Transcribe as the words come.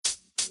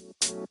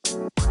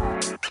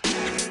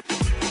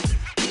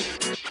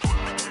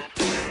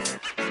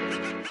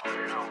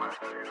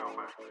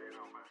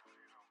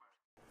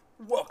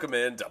Welcome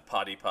into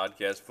Potty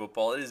Podcast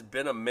Football. It has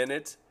been a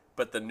minute,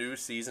 but the new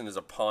season is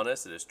upon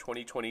us. It is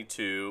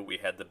 2022. We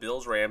had the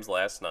Bills-Rams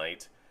last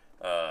night,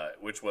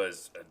 which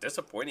was a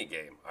disappointing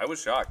game. I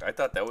was shocked. I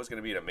thought that was going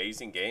to be an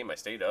amazing game. I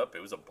stayed up. It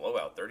was a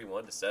blowout,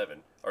 31-7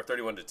 or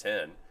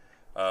 31-10.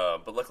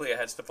 But luckily, I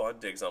had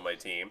Stephon Diggs on my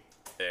team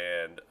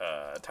and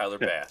Tyler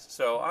Bass.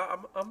 So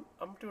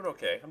I'm doing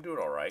okay. I'm doing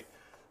all right.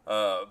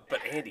 But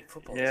Andy,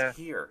 football is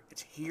here.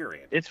 It's here,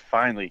 Andy. It's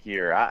finally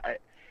here.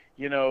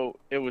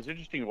 It was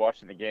interesting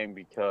watching the game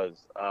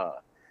because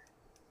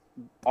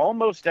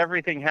almost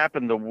everything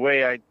happened the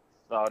way I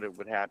thought it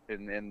would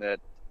happen. In that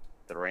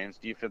the Rams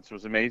defense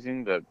was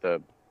amazing.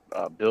 The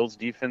Bills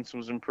defense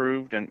was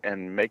improved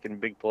and making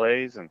big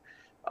plays. And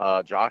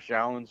Josh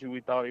Allen's who we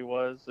thought he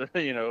was,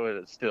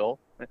 still.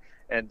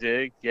 And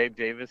Gabe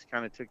Davis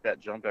kind of took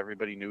that jump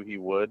everybody knew he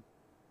would.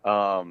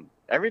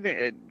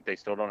 They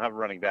still don't have a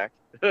running back.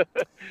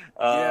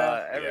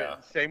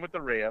 Same with the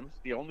Rams.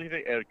 The only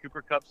thing,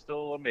 Cooper Kupp's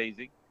still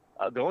amazing.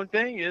 The only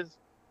thing is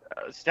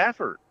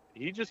Stafford.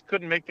 He just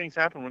couldn't make things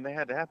happen when they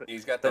had to happen.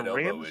 He's got that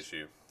elbow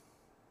issue.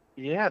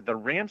 Yeah, the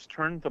Rams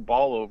turned the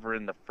ball over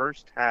in the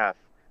first half.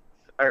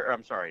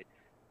 I'm sorry.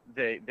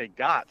 They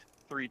got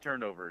 3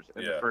 turnovers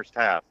in the first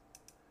half,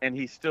 and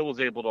he still was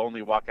able to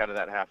only walk out of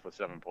that half with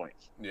 7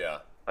 points. Yeah.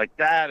 Like,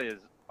 that is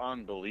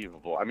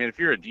unbelievable. I mean, if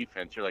you're a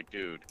defense, you're like,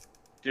 dude,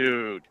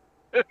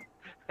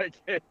 I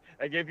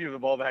gave you the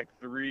ball back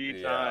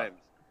 3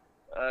 times.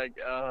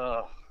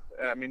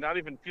 Not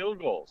even field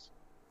goals.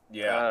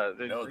 Yeah.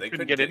 They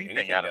couldn't get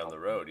anything out down the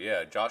road.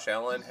 Yeah. Josh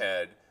Allen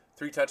had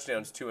 3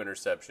 touchdowns, 2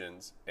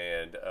 interceptions,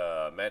 and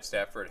Matt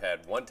Stafford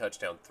had 1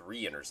 touchdown,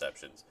 3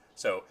 interceptions.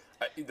 So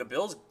the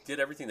Bills did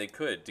everything they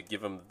could to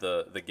give him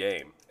the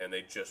game, and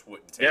they just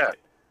wouldn't take it.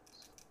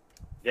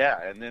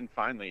 Yeah, and then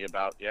finally,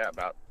 about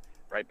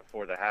right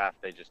before the half,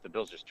 the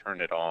Bills just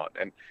turned it on.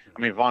 And I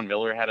mean, Von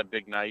Miller had a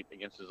big night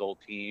against his old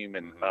team,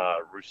 and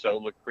Rousseau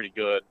looked pretty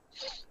good.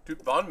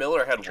 Dude, Von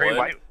Miller had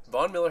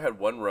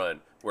one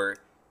run where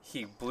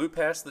he blew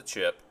past the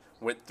chip,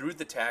 went through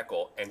the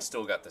tackle, and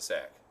still got the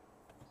sack.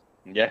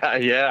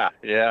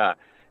 Yeah.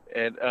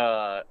 And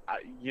a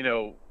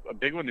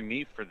big one to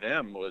me for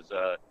them was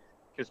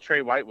because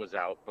Trey White was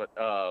out, but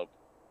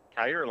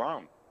Kaiir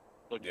Elam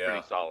looked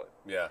pretty solid.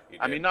 Yeah, he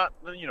did. I mean, not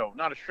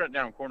a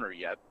shut-down corner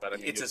yet, but I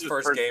mean, it's his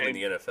first game in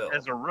the NFL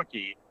as a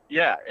rookie.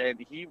 Yeah,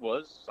 and he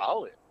was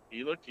solid.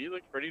 He looked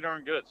pretty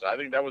darn good. So I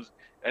think that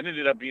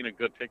ended up being a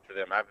good pick for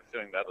them. I have a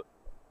feeling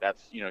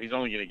that's he's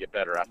only going to get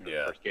better after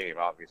the first game,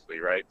 obviously,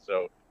 right?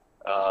 So,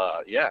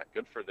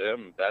 good for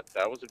them.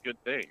 That was a good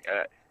thing.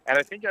 And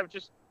I think I've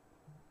just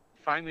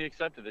finally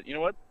accepted that. You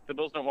know what? The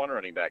Bills don't want a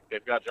running back.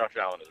 They've got Josh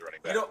Allen as a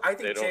running back. I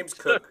think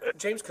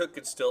James Cook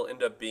could still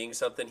end up being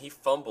something. He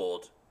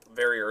fumbled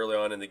very early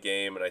on in the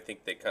game, and I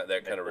think that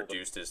kind of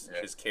reduced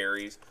his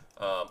carries.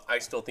 I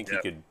still think he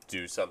could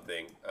do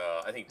something.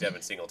 I think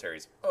Devin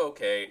Singletary's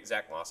okay.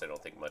 Zach Moss I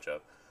don't think much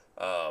of.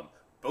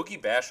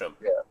 Boogie Basham,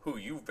 who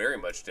you very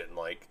much didn't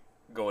like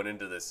going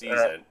into the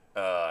season,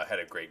 had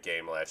a great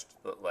game last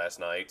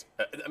night.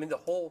 I mean,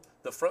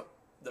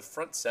 the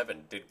front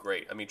 7 did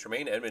great. I mean,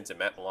 Tremaine Edmonds and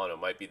Matt Milano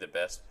might be the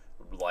best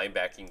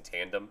linebacking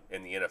tandem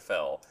in the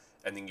NFL.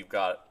 And then you've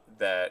got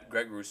that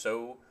Greg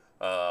Rousseau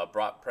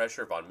brought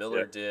pressure. Von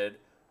Miller did.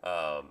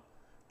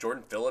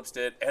 Jordan Phillips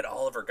did. Ed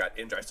Oliver got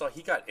injured. I saw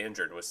he got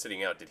injured and was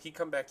sitting out. Did he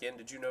come back in?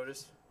 Did you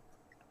notice?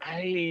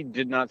 I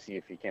did not see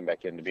if he came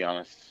back in, to be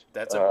honest.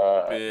 That's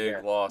a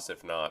big loss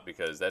if not,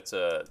 because that's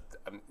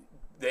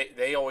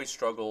they always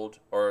struggled,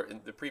 or in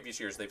the previous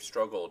years they've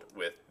struggled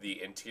with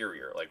the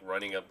interior, like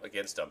running up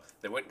against them.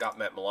 They went and got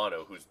Matt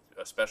Milano, who's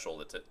a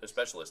specialist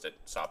at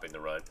stopping the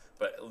run,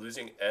 but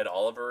losing Ed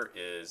Oliver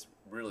is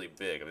really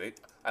big. I mean,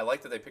 I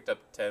like that they picked up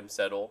Tim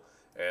Settle,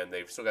 and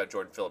they've still got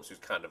Jordan Phillips, who's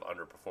kind of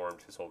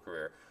underperformed his whole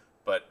career,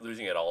 but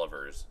losing Ed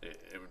Oliver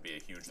it would be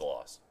a huge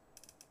loss.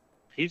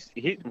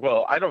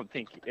 Well, I don't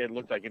think it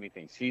looked like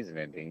anything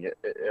season-ending.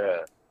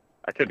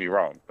 I could be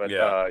wrong, but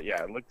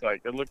it looked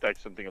like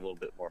something a little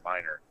bit more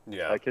minor.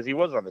 Yeah, because he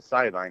was on the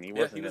sideline. He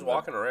was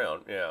walking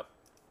around.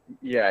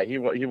 Yeah, he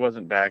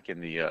wasn't back in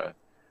the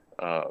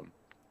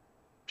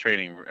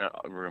training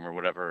room or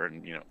whatever,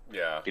 and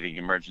getting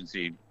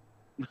emergency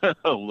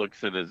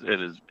looks at his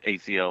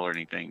ACL or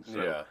anything.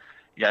 So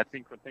I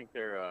think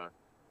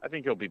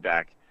he'll be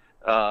back.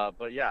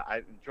 But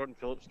Jordan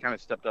Phillips kind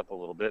of stepped up a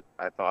little bit,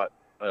 I thought,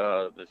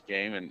 this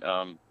game, and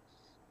I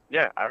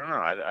don't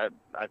know.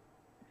 I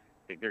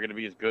think they're going to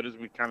be as good as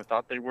we kind of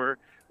thought they were.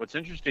 What's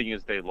interesting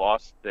is they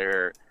lost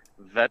their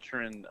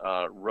veteran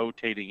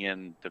rotating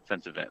in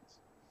defensive ends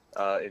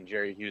in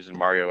Jerry Hughes and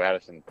Mario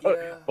Addison,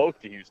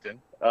 both to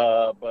Houston.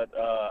 But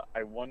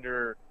I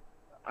wonder,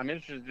 I'm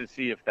interested to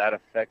see if that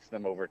affects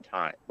them over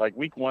time. Like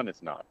week 1,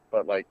 it's not,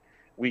 but like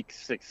week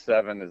 6,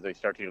 7, as they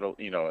start to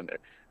get,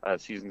 and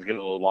seasons get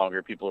a little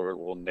longer, people are a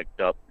little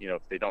nicked up.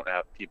 If they don't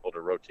have people to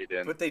rotate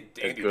in, but they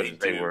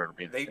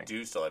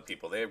do still have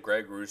people. They have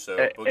Greg Russo,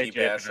 Boogie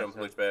Basham,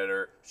 who's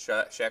better,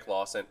 Shaq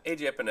Lawson,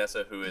 AJ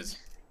Epinesa, who is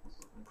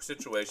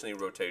situationally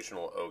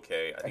rotational.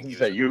 Okay, I think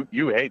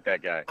you hate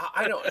that guy.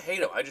 I don't hate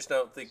him. I just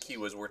don't think he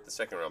was worth the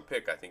second round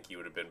pick. I think he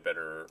would have been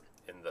better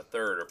in the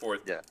third or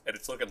fourth. Yeah. And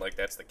it's looking like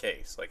that's the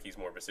case. Like, he's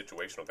more of a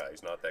situational guy.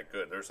 He's not that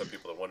good. There's some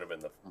people that want him in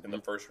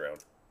the first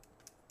round.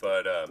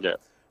 But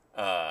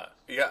I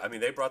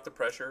mean, they brought the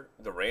pressure.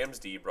 The Rams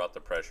D brought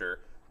the pressure.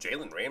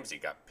 Jalen Ramsey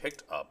got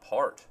picked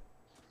apart.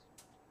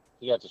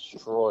 He got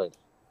destroyed.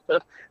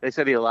 They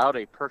said he allowed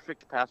a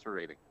perfect passer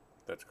rating.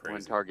 That's crazy.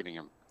 When targeting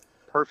him.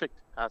 Perfect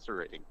passer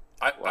rating.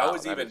 I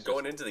was even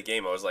going into the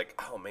game, I was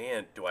like, oh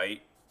man,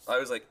 I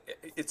was like,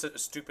 it's a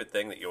stupid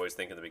thing that you always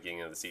think in the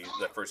beginning of the season,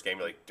 the first game,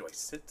 you're like, do I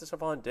sit this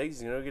up on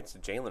Diggs?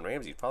 Against Jalen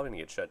Ramsey, he's probably going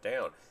to get shut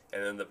down.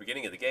 And then the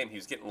beginning of the game, he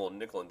was getting a little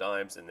nickel and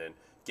dimes, and then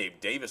Gabe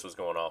Davis was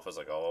going off. I was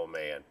like, oh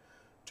man,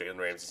 Jalen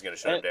Ramsey's going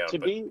to shut him down.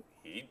 But he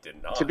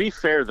did not. To be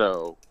fair,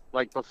 though,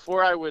 like,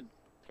 before I would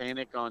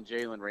panic on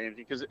Jalen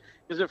Ramsey, because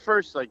at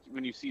first, like,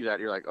 when you see that,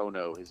 you're like, oh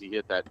no, has he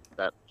hit that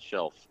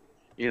shelf,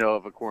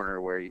 of a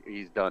corner where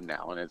he's done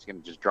now, and it's going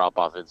to just drop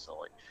off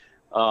instantly.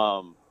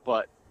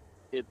 But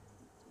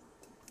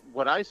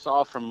what I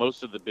saw from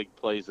most of the big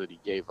plays that he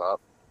gave up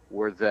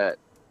were that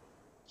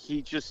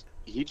he just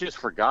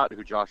forgot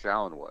who Josh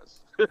Allen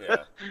was.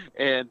 Yeah.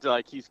 And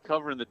like, he's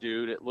covering the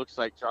dude. It looks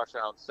like Josh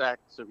Allen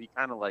sacked, so he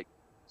kind of like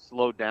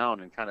slowed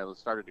down and kind of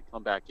started to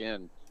come back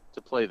in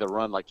to play the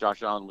run like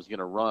Josh Allen was going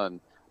to run.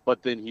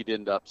 But then he'd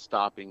end up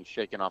stopping,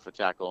 shaking off a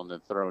tackle, and then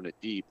throwing it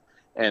deep.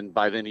 And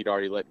by then he'd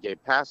already let Gabe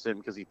pass him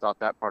because he thought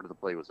that part of the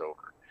play was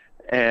over.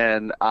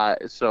 And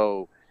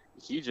so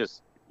you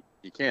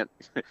can't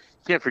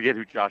forget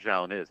who Josh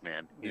Allen is,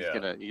 man.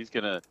 He's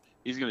gonna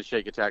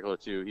shake a tackle or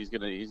two. He's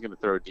gonna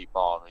throw a deep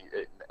ball,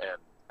 and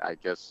I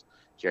guess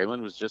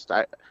Jalen was just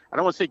I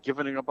don't want to say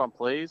giving up on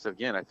plays.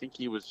 Again, I think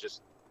he was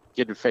just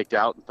getting faked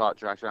out and thought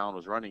Josh Allen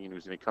was running and he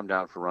was going to come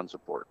down for run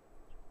support.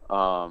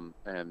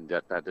 And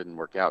that didn't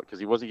work out because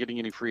he wasn't getting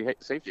any free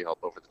safety help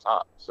over the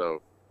top.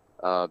 So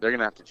they're going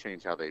to have to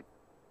change how they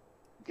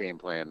game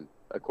plan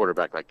a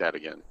quarterback like that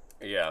again.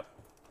 Yeah.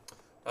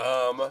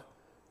 Man,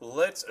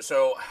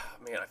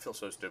 I feel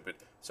so stupid.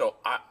 So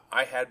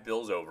I had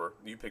Bills over.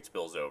 You picked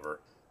Bills over.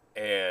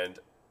 And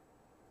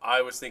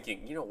I was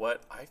thinking, you know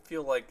what? I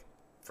feel like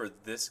for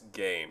this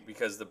game,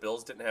 because the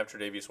Bills didn't have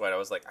Tre'Davious White, I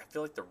was like, I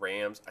feel like the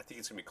Rams, I think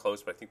it's going to be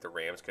close, but I think the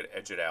Rams could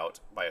edge it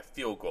out by a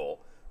field goal,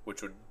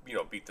 which would,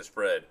 beat the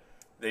spread.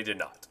 They did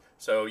not.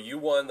 So you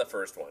won the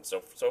first one.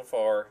 So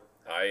far,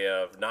 I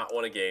have not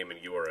won a game,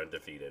 and you are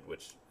undefeated,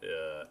 which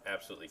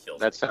absolutely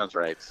kills me. That sounds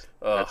right.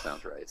 That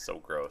sounds right. So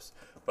gross.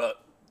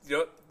 But,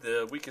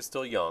 the week is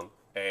still young,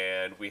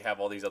 and we have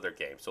all these other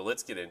games. So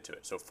let's get into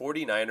it. So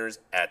 49ers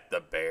at the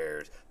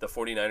Bears. The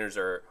 49ers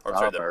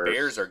the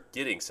Bears are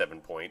getting 7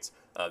 points.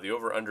 The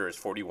over-under is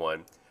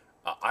 41.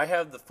 I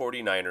have the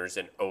 49ers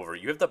and over.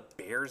 You have the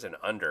Bears and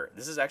under.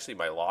 This is actually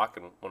my lock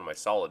and one of my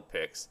solid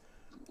picks.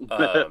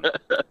 The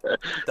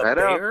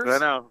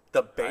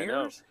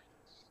Bears?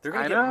 They're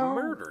going to get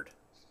murdered.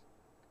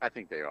 I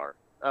think they are.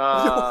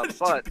 But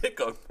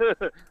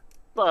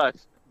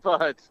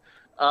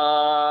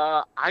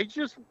I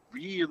just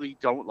really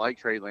don't like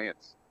Trey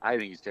Lance. I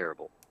think he's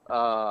terrible.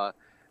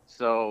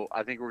 So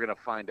I think we're going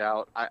to find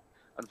out.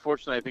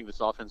 Unfortunately, I think this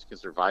offense can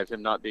survive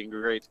him not being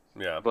great.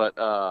 Yeah. But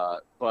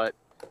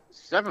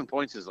 7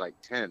 points is like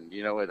 10,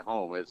 at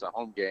home. It's a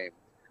home game.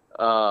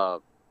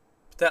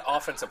 That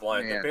offensive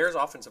line, the Bears'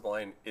 offensive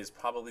line is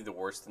probably the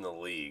worst in the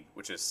league,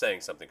 which is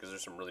saying something because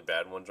there's some really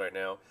bad ones right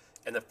now.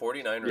 And the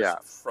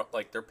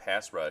 49ers, their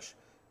pass rush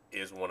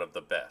is one of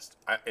the best.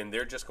 And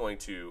they're just going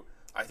to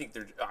 –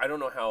 I don't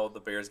know how the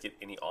Bears get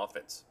any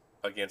offense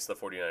against the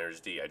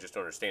 49ers D. I just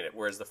don't understand it.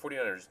 Whereas the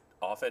 49ers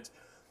offense,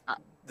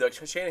 the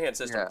Shanahan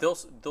system,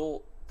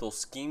 they'll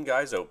scheme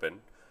guys open.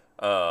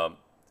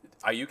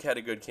 Ayuk had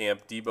a good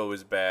camp. Debo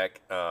is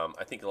back.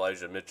 I think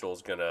Elijah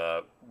Mitchell's going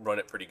to run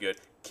it pretty good.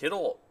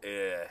 Kittle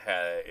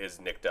is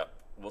nicked up.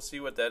 We'll see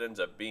what that ends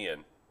up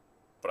being.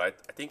 But I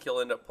think he'll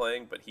end up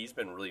playing, but he's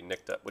been really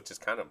nicked up, which is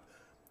kind of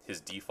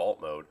his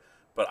default mode.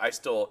 But I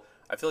feel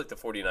like the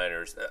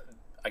 49ers,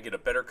 I get a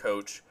better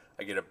coach.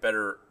 I get a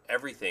better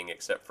everything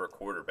except for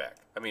quarterback.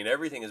 I mean,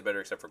 everything is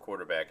better except for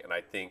quarterback, and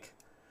I think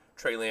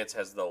Trey Lance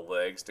has the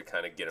legs to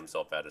kind of get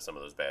himself out of some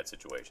of those bad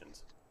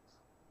situations.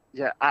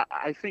 Yeah,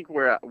 I think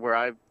where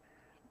I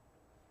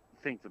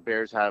think the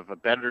Bears have a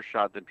better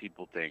shot than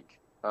people think.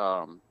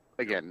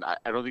 Again,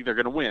 I don't think they're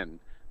going to win.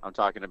 I'm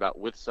talking about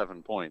with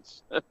 7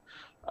 points.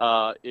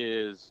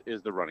 Is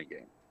the running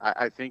game.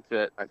 I think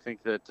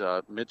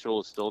that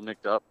Mitchell is still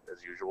nicked up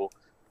as usual.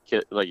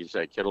 Like you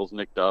said, Kittle's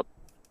nicked up.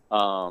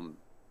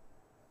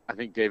 I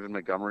think David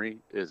Montgomery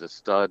is a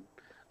stud.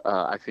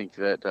 I think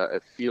that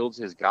if Fields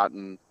has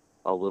gotten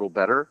a little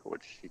better,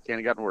 which he can't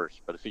have gotten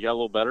worse, but if he got a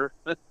little better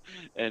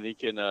and he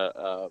can,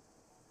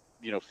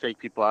 fake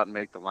people out and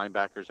make the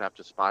linebackers have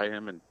to spy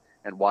him and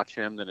and watch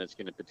him, then it's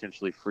going to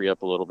potentially free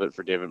up a little bit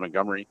for David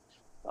Montgomery.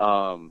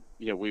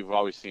 We've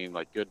always seen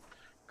like good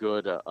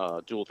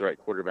dual threat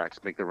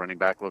quarterbacks make the running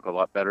back look a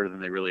lot better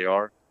than they really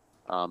are,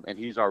 and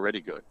he's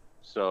already good.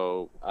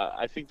 So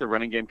I think the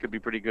running game could be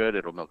pretty good.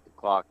 It'll milk the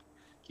clock,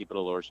 keep it a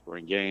lower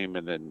scoring game,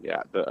 and then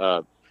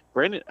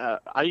Brandon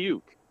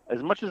Ayuk.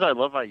 As much as I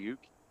love Ayuk,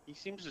 he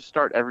seems to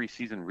start every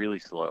season really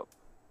slow.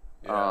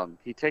 Yeah.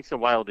 He takes a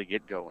while to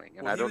get going,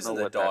 and I don't know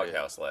what that is. He was in the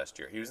doghouse last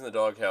year. He was in the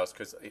doghouse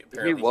because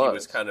apparently he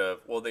was kind of.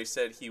 Well, they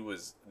said he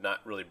was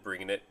not really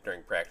bringing it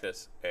during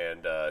practice,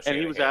 and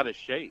he was out of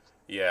shape.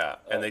 Yeah,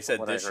 and they said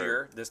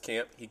this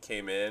camp, he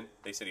came in.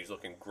 They said he was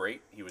looking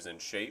great. He was in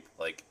shape.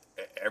 Like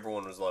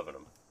everyone was loving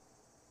him.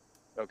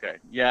 Okay,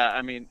 yeah,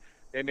 I mean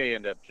they may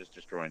end up just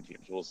destroying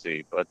teams. We'll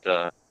see, but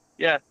I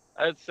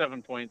had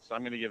 7 points. I'm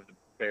going to give the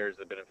Bears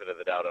the benefit of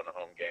the doubt on a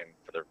home game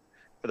for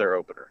their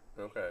opener.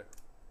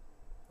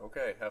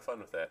 Okay, have fun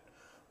with that.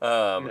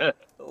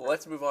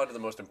 Let's move on to the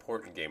most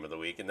important game of the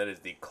week, and that is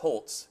the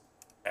Colts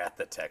at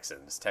the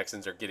Texans.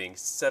 Texans are getting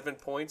 7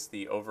 points.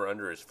 The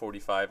over/under is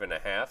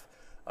 45.5.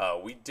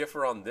 We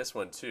differ on this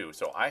one too.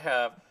 So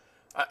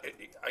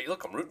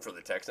look, I'm rooting for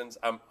the Texans.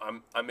 I'm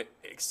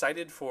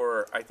excited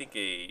for. I think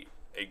a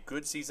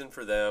good season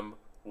for them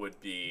would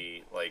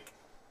be like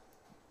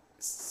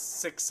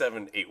 6,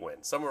 7, 8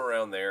 wins. Somewhere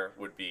around there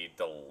would be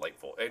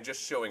delightful, and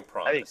just showing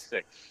promise. I think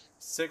 6.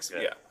 6,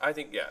 yeah. I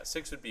think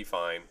 6 would be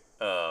fine.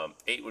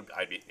 8 would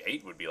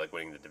be like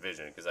winning the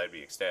division because I'd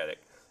be ecstatic,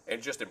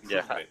 and just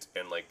improvement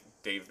and like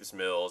Davis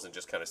Mills and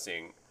just kind of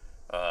seeing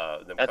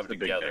them come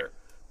together.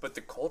 But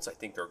the Colts, I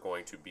think they're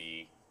going to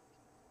be.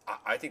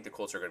 I think the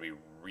Colts are going to be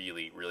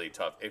really, really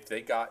tough. If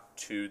they got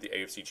to the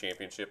AFC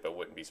Championship, I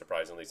wouldn't be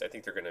surprised. At least I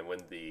think they're going to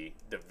win the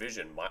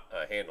division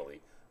handily.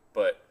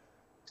 But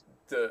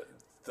the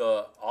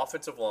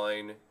offensive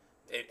line.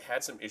 It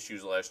had some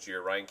issues last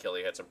year. Ryan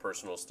Kelly had some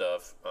personal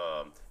stuff.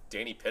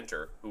 Danny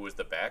Pinter, who was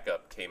the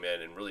backup, came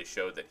in and really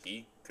showed that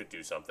he could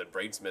do something.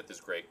 Braden Smith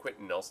is great.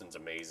 Quentin Nelson's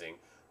amazing.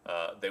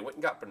 They went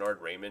and got Bernard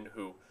Raymond,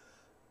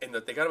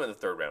 they got him in the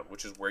 3rd round,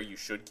 which is where you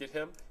should get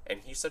him.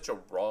 And he's such a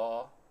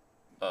raw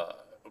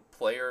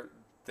player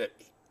that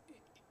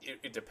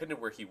it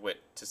depended where he went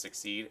to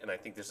succeed. And I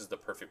think this is the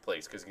perfect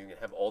place because he can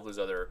have all those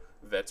other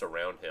vets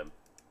around him.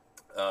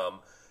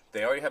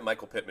 They already have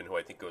Michael Pittman, who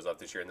I think goes off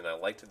this year, and then I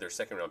liked their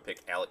 2nd-round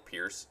pick, Alec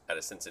Pierce, out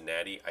of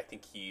Cincinnati. I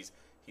think he's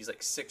like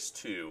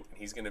 6'2", and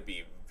he's going to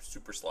be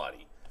super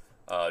slotty.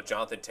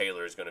 Jonathan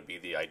Taylor is going to be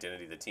the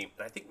identity of the team,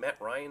 and I think Matt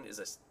Ryan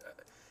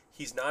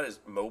he's not as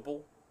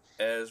mobile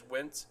as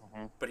Wentz,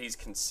 but he's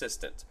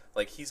consistent.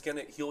 Like he can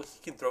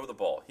throw the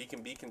ball, he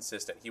can be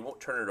consistent, he won't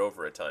turn it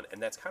over a ton,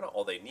 and that's kind of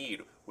all they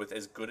need with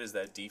as good as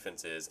that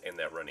defense is and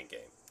that running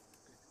game.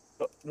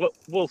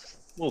 We'll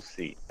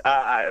see.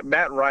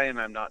 Matt Ryan,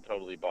 I'm not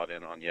totally bought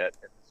in on yet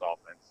in this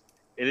offense.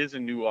 It is a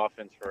new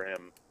offense for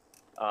him.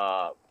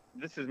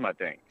 This is my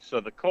thing.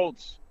 So the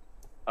Colts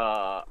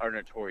are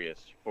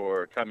notorious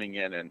for coming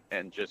in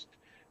and just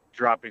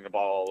dropping the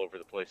ball all over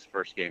the place the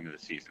first game of the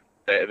season.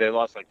 They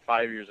lost like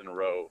 5 years in a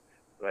row.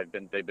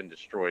 They've been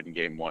destroyed in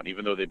game 1,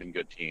 even though they've been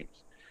good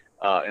teams.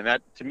 And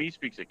that to me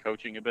speaks of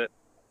coaching a bit,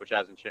 which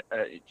hasn't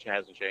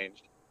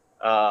changed.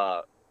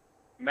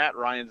 Matt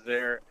Ryan's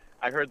there.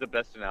 I heard the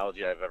best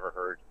analogy I've ever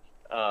heard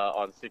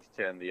on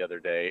 610 the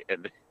other day,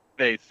 and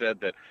they said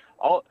that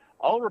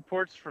all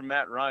reports from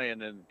Matt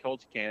Ryan and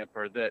Colts camp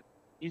are that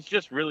he's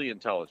just really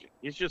intelligent.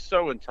 He's just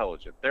so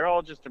intelligent. They're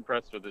all just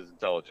impressed with his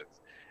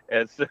intelligence.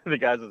 And so the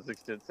guys on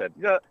 610 said,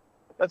 yeah,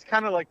 that's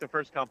kind of like the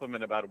first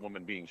compliment about a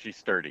woman being she's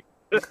sturdy.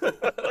 There's a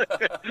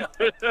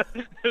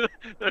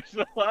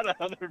lot of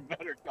other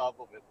better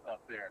compliments out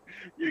there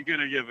you're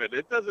gonna give it.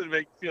 It doesn't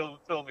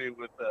fill me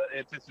with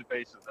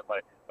anticipation that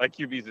my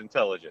QB's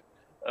intelligent.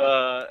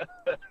 But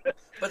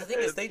the thing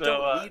is, they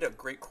don't need a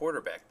great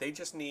quarterback. They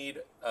just need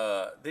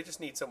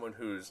someone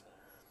who's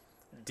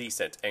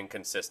decent and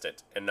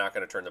consistent and not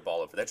going to turn the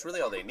ball over. That's really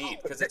all they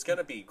need because it's going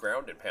to be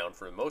ground and pound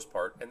for the most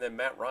part. And then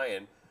Matt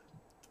Ryan,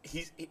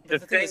 he's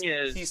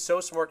so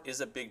smart is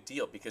a big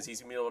deal because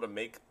he's going to be able to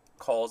make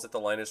calls at the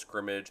line of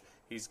scrimmage.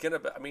 He's going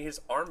to, his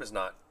arm is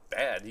not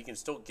bad. He can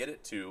still get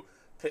it to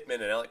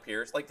Pittman and Alec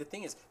Pierce. Like the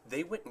thing is,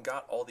 they went and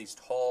got all these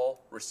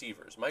tall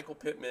receivers. Michael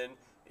Pittman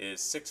is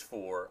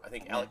 6'4". I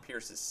think Alec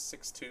Pierce is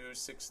 6'2",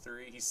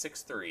 6'3". He's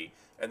 6'3".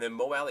 And then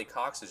Mo Alley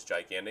Cox is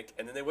gigantic.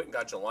 And then they went and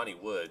got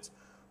Jelani Woods,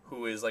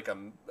 who is like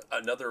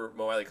another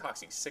Mo Alley Cox.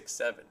 He's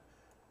 6'7".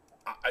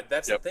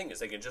 That's the thing is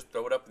they can just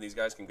throw it up and these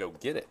guys can go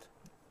get it.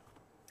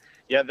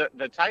 Yeah,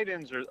 the tight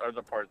ends are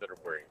the part that are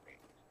worrying me.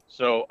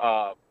 So,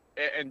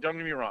 and don't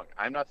get me wrong,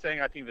 I'm not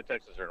saying I think the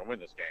Texans are going to win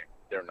this game.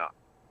 They're not.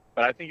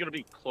 But I think it'll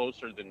be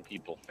closer than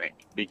people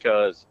think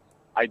because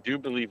I do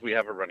believe we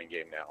have a running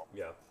game now.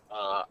 Yeah.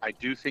 I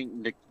do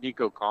think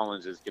Nico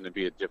Collins is going to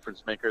be a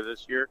difference maker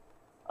this year.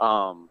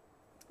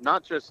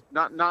 Not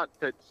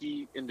that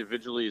he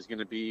individually is going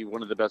to be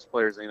one of the best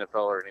players in the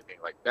NFL or anything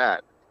like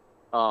that.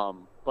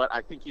 But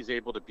I think he's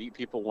able to beat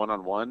people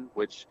one-on-one,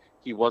 which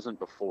he wasn't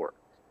before.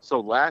 So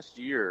last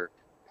year,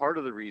 part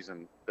of the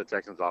reason the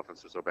Texans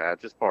offense was so bad,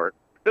 just part,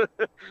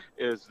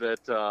 is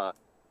that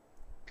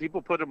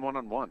people put him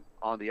one-on-one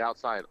on the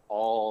outside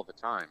all the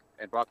time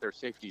and brought their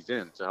safeties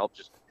in to help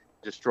just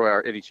destroy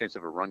any chance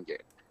of a run game.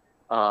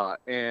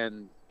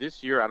 And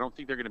this year, I don't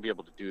think they're going to be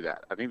able to do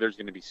that. I think there's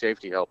going to be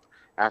safety help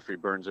after he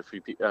burns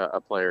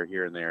a player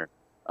here and there,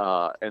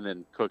 and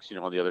then Cooks,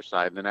 on the other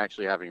side, and then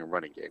actually having a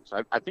running game.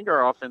 So I think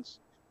our offense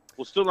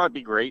will still not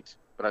be great,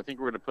 but I think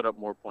we're going to put up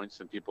more points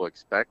than people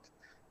expect.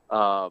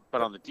 But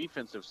on the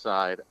defensive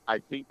side, I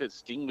think that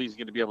Stingley's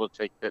going to be able to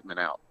take Pittman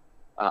out.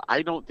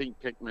 I don't think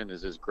Pittman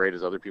is as great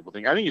as other people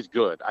think. I think he's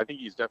good. I think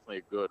he's definitely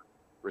a good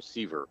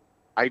receiver.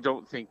 I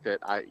don't think that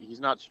he's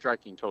not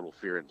striking total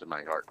fear into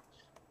my heart.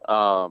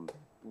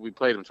 We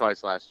played him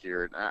twice last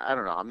year, and I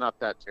don't know. I'm not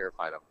that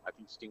terrified of him. I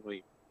think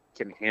Stingley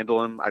can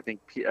handle him. I think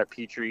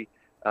Petrie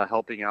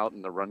helping out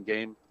in the run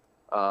game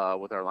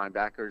with our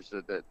linebackers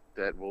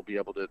that will be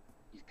able to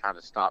kind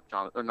of stop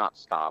Jonathan, or not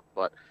stop,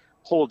 but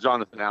hold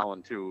Jonathan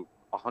Allen to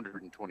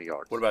 120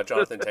 yards. What about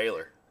Jonathan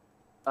Taylor?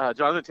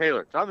 Jonathan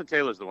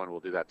Taylor's the one who will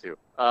do that too.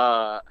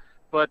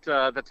 But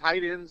the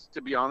tight ends,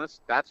 to be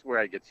honest, that's where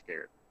I get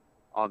scared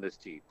on this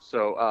team.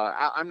 So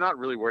I'm not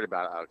really worried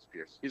about Alex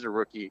Pierce. He's a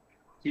rookie.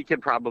 He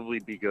can probably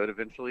be good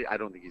eventually. I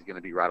don't think he's going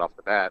to be right off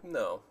the bat.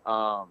 No.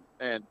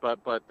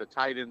 But the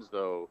tight ends,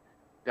 though,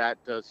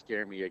 that does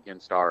scare me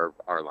against our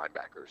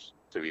linebackers,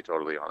 to be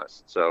totally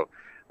honest. So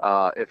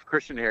if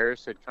Christian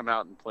Harris had come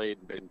out and played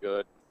and been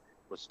good,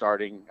 was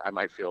starting, I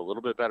might feel a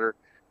little bit better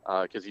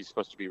because he's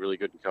supposed to be really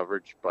good in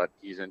coverage, but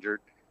he's injured.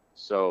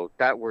 So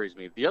that worries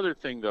me. The other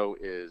thing, though,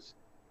 is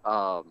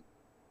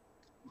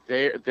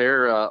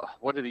they're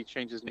what did he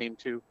change his name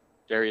to?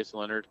 Darius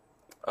Leonard.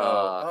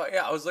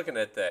 Yeah, I was looking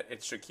at that.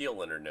 It's Shaquille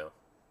Leonard now.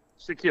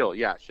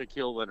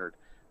 Shaquille Leonard.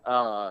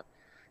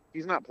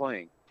 He's not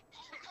playing.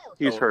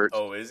 He's hurt.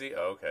 Oh, is he?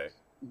 Oh, okay.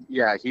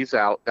 Yeah, he's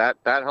out. That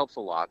helps a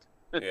lot.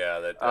 Yeah,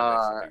 that makes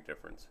a big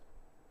difference.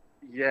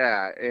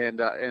 Yeah,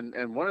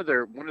 and one of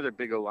their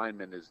big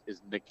linemen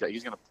is nicked up.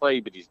 He's going to play,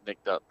 but he's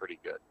nicked up pretty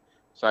good.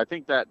 So I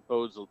think that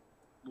bodes a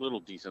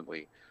little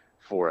decently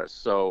for us.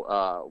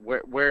 So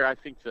where I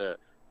think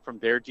from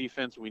their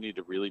defense we need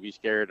to really be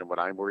scared, and what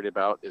I'm worried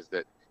about is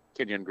that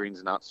Kenyon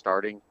Green's not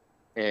starting,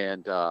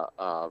 and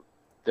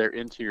their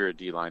interior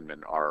D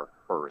linemen are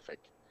horrific.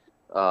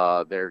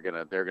 They're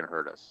gonna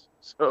hurt us.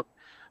 So,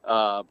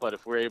 but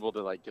if we're able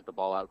to like get the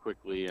ball out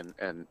quickly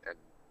and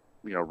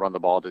run the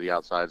ball to the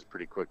outsides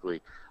pretty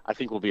quickly, I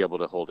think we'll be able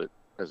to hold it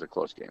as a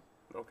close game.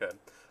 Okay.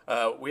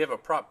 We have a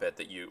prop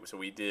bet so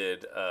we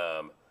did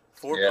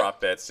 4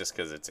 prop bets just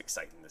because it's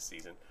exciting this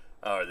season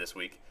or this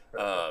week.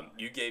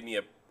 You gave me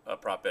a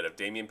prop bet of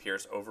Dameon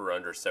Pierce over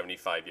under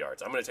 75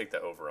 yards. I'm going to take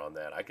the over on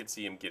that. I could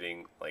see him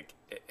getting like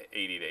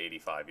 80 to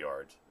 85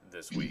 yards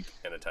this week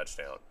and a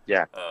touchdown.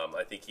 Yeah.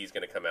 I think he's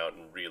going to come out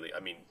and really,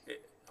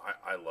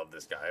 I love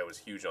this guy. I was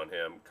huge on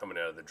him coming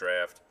out of the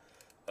draft.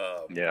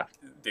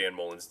 Dan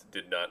Mullins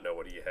did not know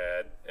what he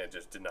had and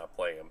just did not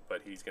play him,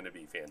 but he's going to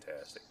be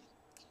fantastic.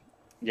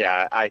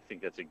 Yeah, I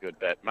think that's a good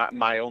bet.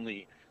 My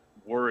only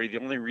worry, the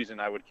only reason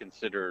I would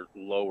consider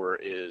lower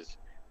is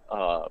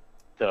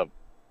the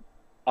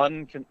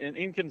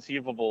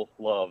inconceivable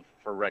love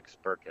for Rex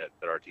Burkhead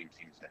that our team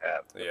seems to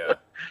have.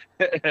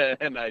 Yeah.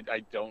 And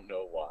I don't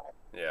know why.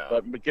 Yeah.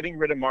 But getting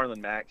rid of Marlon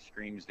Mack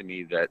screams to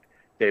me that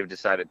they've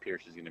decided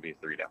Pierce is going to be a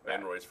 3-down back.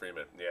 And Royce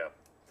Freeman, yeah.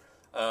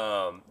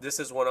 This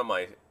is one of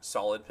my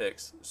solid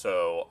picks,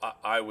 so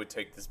I would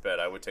take this bet.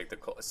 I would take the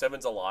Colts.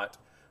 7's a lot,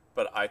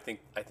 but I think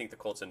the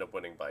Colts end up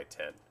winning by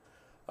 10.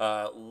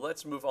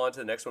 Let's move on to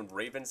the next one.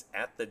 Ravens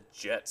at the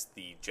Jets.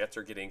 The Jets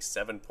are getting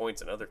 7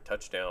 points, another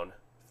touchdown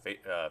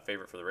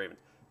favorite for the Ravens.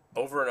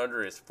 Over and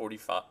under is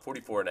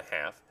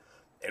 44.5,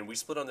 and we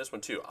split on this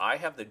one too. I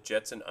have the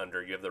Jets and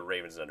under. You have the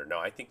Ravens under. Now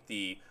I think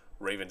the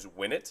Ravens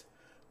win it,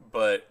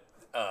 but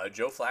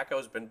Joe Flacco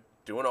has been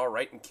doing all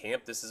right in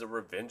camp. This is a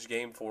revenge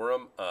game for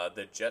him.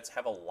 The Jets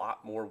have a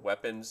lot more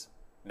weapons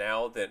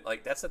now than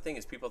that's the thing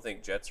is people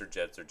think Jets are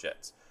Jets or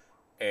Jets,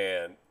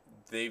 and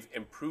they've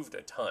improved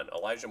a ton.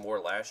 Elijah Moore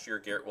last year,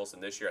 Garrett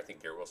Wilson this year. I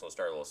think Garrett Wilson will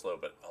start a little slow,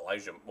 but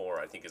Elijah Moore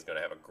I think is going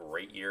to have a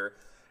great year.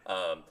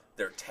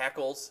 Their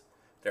tackles,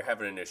 they're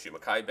having an issue.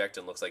 Mekhi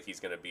Becton looks like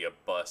he's going to be a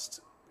bust.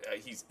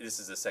 This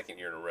is the second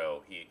year in a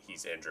row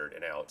he's injured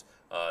and out.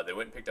 They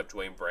went and picked up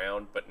Dwayne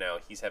Brown, but now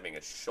he's having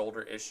a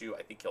shoulder issue.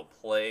 I think he'll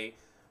play,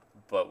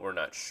 but we're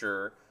not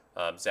sure.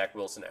 Zach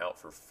Wilson out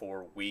for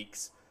 4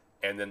 weeks.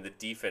 And then the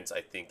defense,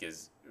 I think,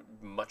 is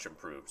much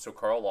improved. So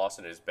Carl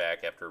Lawson is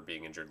back after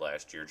being injured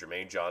last year.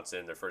 Jermaine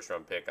Johnson, their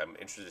first-round pick, I'm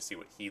interested to see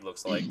what he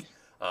looks like.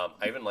 I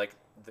even like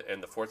in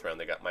the 4th round,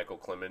 they got Michael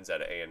Clemens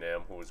out of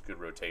A&M, who was good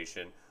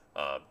rotation.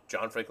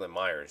 John Franklin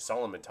Myers,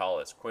 Solomon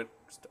Thomas,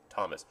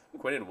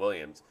 Quentin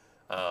Williams.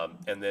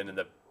 And then in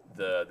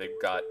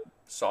they've got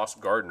Sauce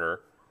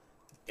Gardner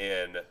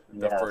in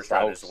the first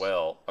round as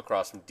well,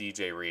 across from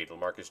DJ Reed,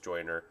 LaMarcus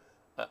Joyner.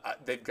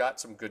 They've got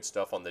some good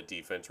stuff on the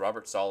defense.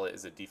 Robert Saleh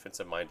is a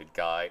defensive-minded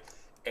guy.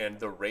 And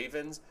the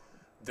Ravens,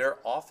 their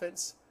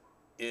offense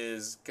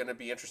is going to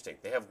be interesting.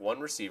 They have 1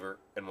 receiver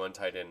and 1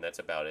 tight end. That's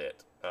about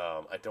it.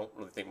 I don't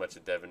really think much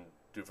of Devin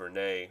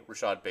Duvernay.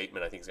 Rashad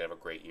Bateman, I think, is going to have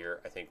a great year.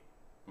 I think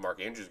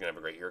Mark Andrews is going to have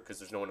a great year because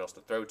there's no one else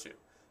to throw to.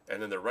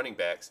 And then the running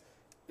backs,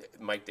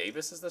 Mike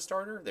Davis is the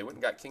starter. They went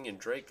and got Kenyon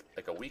Drake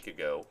like a week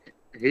ago.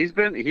 He's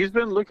been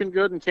looking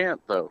good in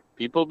camp, though.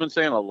 People have been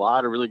saying a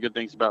lot of really good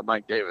things about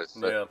Mike Davis.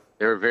 Yeah.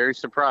 They're very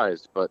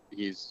surprised, but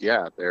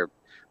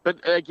But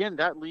again,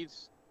 that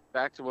leads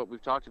back to what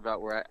we've talked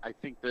about, where I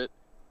think that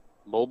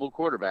mobile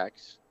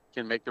quarterbacks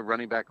can make the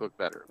running back look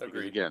better. Agreed.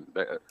 Because again,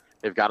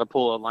 they've got to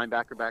pull a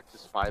linebacker back to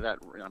spy that.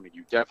 I mean,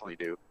 you definitely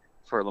do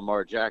for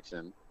Lamar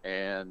Jackson,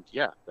 and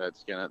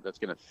that's gonna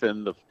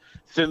thin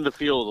the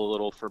field a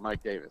little for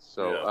Mike Davis.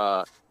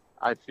 So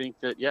I think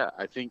that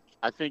I think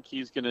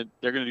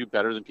they're gonna do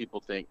better than people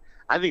think.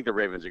 I think the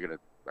Ravens are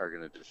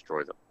gonna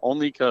destroy them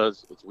only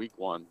because it's week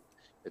 1,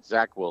 it's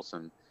Zach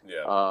Wilson.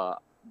 Yeah.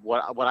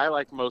 What I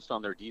like most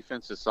on their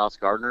defense is Sauce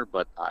Gardner,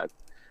 but I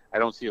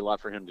don't see a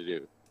lot for him to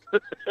do.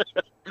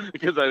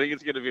 Because I think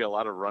it's going to be a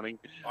lot of running.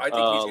 I think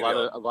he's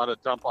a lot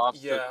of dump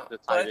offs. Yeah,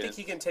 but I think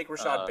he can take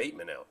Rashad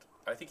Bateman out.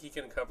 I think he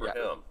can cover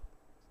him.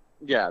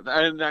 Yeah,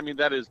 and I mean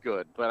that is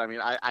good, but I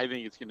mean I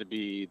think it's going to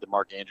be the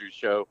Mark Andrews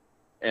show,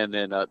 and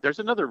then there's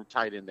another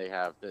tight end they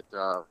have that.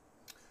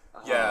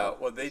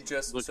 Well, they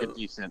just look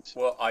decent.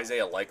 Well,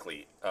 Isaiah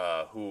Likely,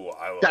 who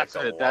I would like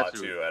a lot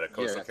too, out of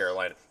Coastal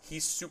Carolina.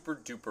 He's super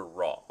duper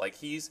raw. Like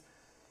he's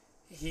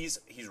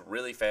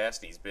really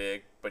fast. He's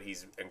big, but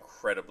he's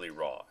incredibly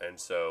raw, and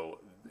so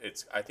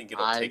I think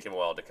it'll take him a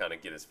while to kind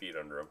of get his feet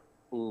under him.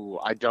 Ooh,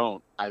 I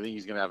don't. I think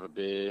he's going to have a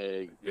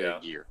big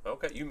year.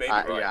 Okay, you may be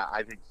right. Yeah,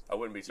 I think. I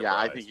wouldn't be surprised. Yeah,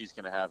 I think he's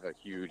going to have a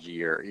huge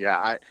year.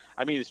 Yeah,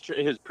 I mean his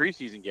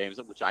preseason games,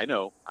 which I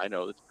know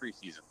it's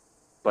preseason,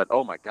 but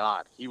oh my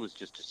God, he was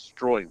just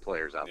destroying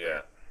players out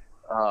there.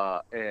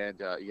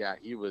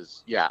 He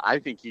was. Yeah, I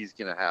think he's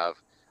going to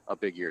have a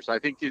big year. So I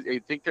think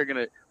they're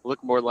going to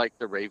look more like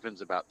the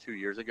Ravens about 2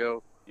 years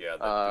ago. Yeah,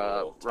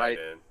 the dual tight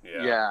end.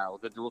 Yeah,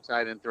 the dual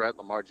tight end threat,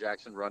 Lamar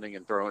Jackson running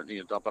and throwing,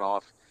 dumping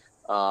off.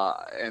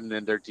 And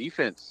then their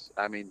defense,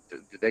 I mean,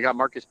 they got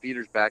Marcus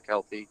Peters back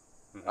healthy.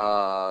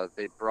 Mm-hmm.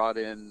 They brought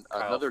in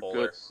another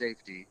good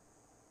safety.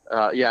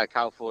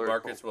 Kyle Fuller.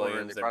 Marcus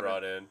Williams they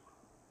brought in.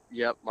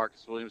 Yep,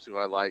 Marcus Williams, who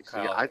I like. So,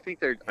 I think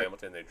they're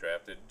Hamilton. They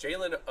drafted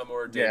Jalen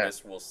Amore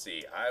Davis. We'll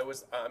see. I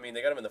mean,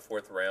 they got him in the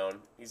 4th round.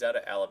 He's out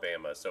of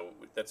Alabama, so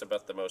that's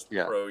about the most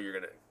pro you're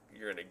gonna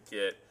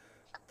get.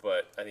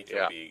 But I think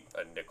he'll be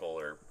a nickel,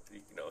 or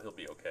he'll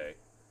be okay.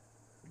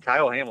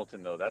 Kyle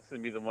Hamilton, though, that's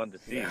going to be the one to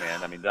see,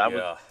 man. I mean, that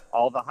was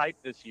all the hype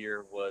this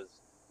year was,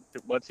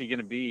 what's he going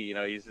to be?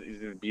 He's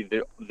going to be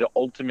the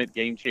ultimate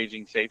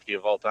game-changing safety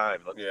of all time.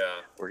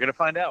 We're going to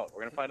find out.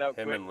 We're going to find out.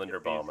 Him quick and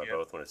Linderbaum, I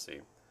both want to see.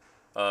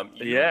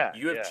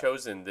 You have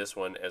chosen this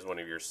one as one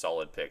of your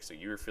solid picks, so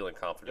you were feeling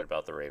confident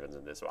about the Ravens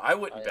in this one. I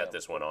wouldn't bet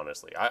this one,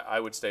 honestly. I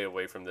would stay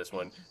away from this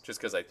one just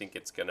because I think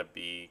it's going to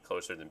be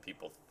closer than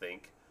people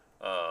think.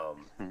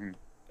 And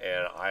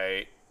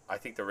I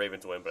think the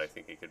Ravens win, but I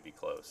think it could be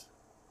close.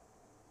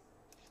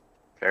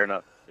 Fair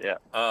enough. Yeah.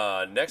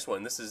 Next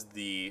one. This is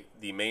the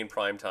main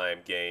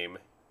primetime game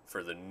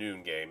for the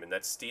noon game, and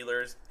that's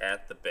Steelers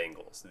at the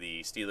Bengals.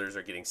 The Steelers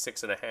are getting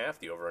 6.5.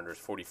 The over/under is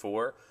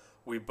 44.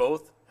 We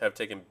both have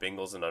taken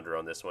Bengals and under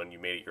on this one. You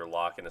made it your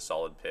lock and a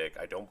solid pick.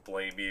 I don't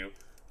blame you.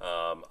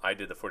 I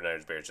did the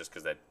 49ers Bears just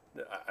because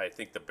I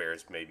think the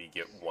Bears maybe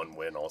get one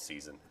win all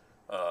season.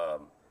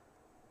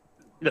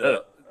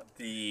 The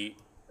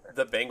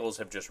Bengals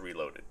have just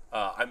reloaded.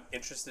 I'm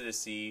interested to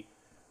see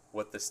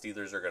what the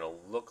Steelers are going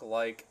to look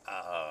like.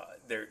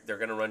 They're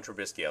going to run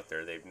Trubisky out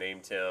there. They've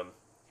named him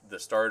the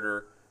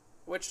starter,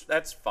 which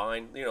that's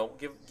fine.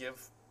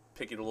 Give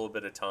Pickett a little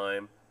bit of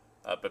time.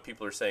 But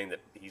people are saying that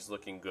he's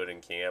looking good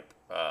in camp.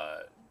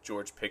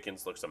 George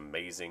Pickens looks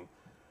amazing.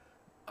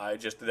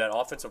 That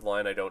offensive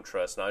line I don't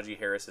trust. Najee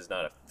Harris is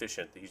not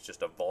efficient. He's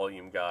just a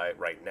volume guy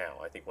right now.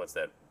 I think once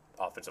that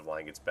offensive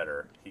line gets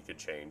better, he could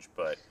change.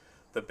 But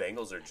the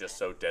Bengals are just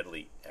so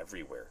deadly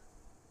everywhere.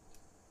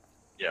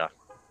 Yeah,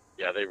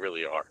 they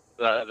really are.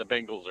 The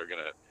Bengals are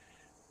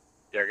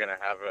they're gonna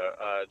have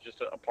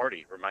just a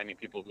party, reminding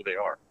people who they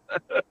are.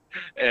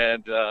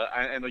 and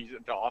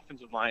the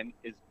offensive line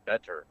is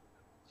better,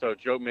 so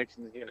Joe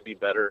Mixon is gonna be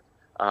better.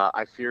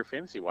 I fear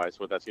fantasy-wise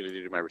what that's gonna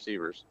do to my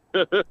receivers,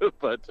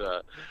 but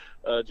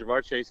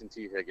Jamar Chase and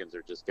T. Higgins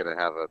are just gonna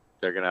have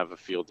a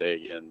field day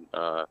again.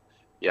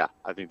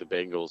 I think the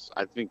Bengals.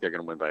 I think they're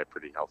gonna win by a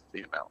pretty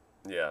healthy amount.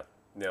 Yeah.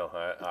 No,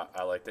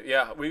 I like that.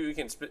 Yeah, we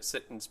can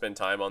sit and spend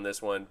time on this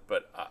one,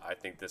 but I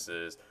think this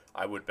is.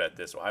 I would bet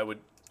this one. I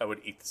would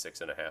eat the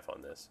 6.5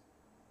 on this.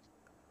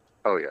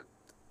 Oh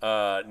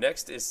yeah.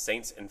 Next is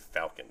Saints and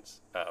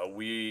Falcons.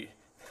 The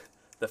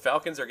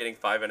Falcons are getting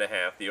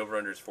 5.5. The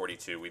over/under is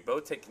 42. We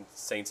both take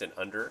Saints and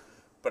under,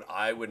 but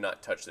I would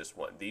not touch this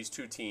one. These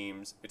two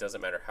teams, it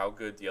doesn't matter how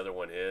good the other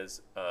one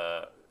is.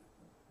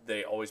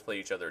 They always play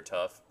each other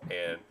tough,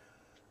 and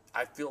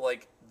I feel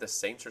like the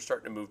Saints are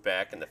starting to move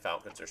back and the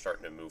Falcons are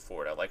starting to move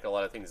forward. I like a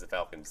lot of things the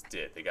Falcons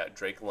did. They got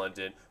Drake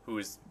London, who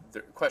is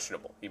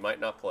questionable. He might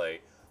not play.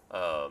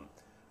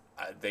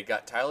 they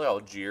got Tyler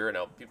Algier.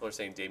 Now, people are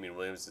saying Damian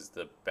Williams is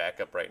the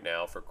backup right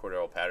now for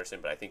Cordero Patterson,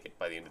 but I think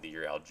by the end of the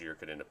year, Algier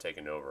could end up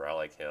taking over. I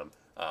like him.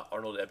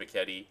 Arnold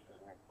Ebiketie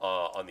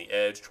on the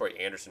edge. Troy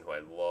Anderson, who I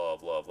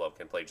love,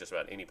 can play just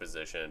about any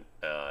position.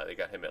 They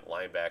got him at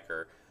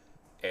linebacker.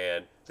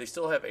 And they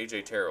still have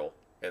A.J. Terrell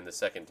in the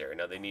secondary.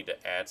 Now, they need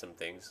to add some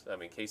things. I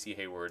mean, Casey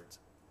Hayward,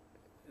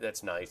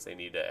 that's nice. They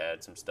need to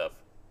add some stuff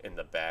in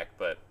the back,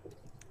 but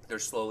they're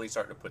slowly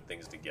starting to put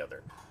things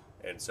together.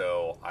 And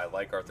so I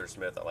like Arthur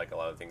Smith. I like a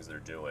lot of things they're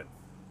doing.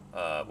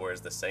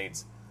 Whereas the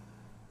Saints,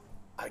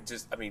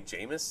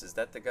 Jameis, is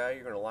that the guy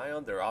you're going to rely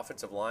on? Their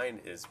offensive line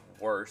is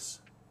worse.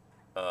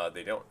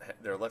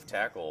 Their left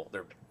tackle,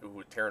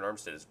 Terran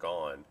Armstead is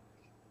gone.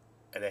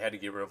 And they had to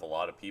get rid of a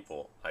lot of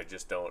people. I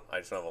just don't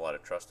have a lot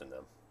of trust in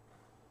them.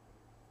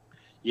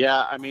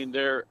 Yeah, I mean,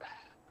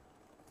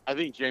 I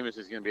think Jameis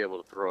is going to be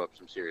able to throw up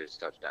some serious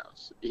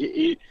touchdowns.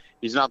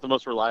 He's not the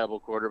most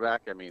reliable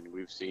quarterback. I mean,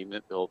 we've seen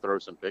it. He'll throw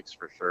some picks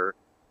for sure.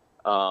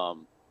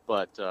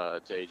 But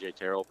to A.J.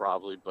 Terrell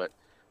probably. But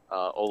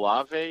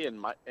Olave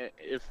and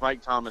if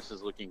Mike Thomas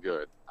is looking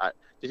good.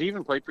 Did he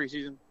even play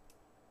preseason?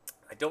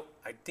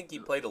 I think he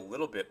played a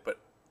little bit, but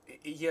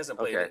he hasn't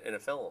played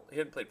NFL. He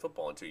hadn't played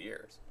football in 2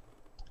 years.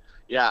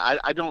 Yeah,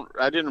 I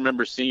didn't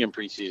remember seeing him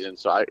preseason,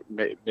 so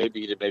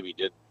maybe he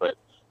did. But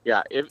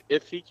yeah,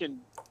 if he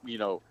can,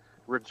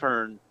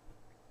 return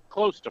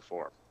close to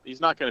form, he's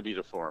not going to be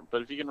to form.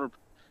 But if he can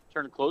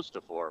return close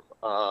to form,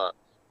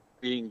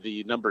 being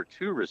the number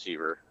 2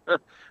 receiver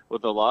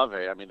with Olave,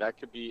 I mean that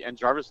could be. And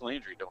Jarvis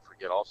Landry, don't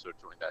forget, also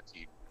joined that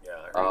team. Yeah,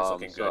 I heard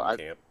he's looking good in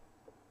camp.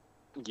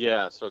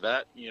 Yeah, so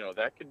that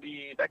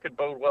that could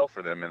bode well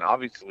for them, and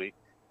obviously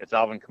it's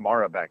Alvin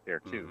Kamara back there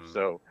too. Mm-hmm.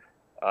 So.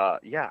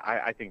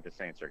 I think the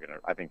Saints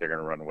I think they're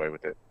gonna run away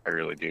with it. I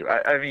really do.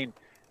 I mean,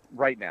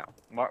 right now,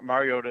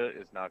 Mariota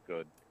is not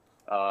good.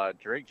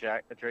 Drake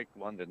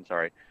London,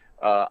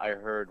 I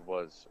heard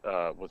was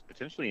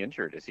potentially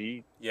injured. Is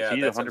he? Yeah, is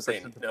he that's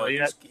 100% no,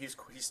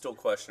 he's still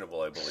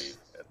questionable, I believe.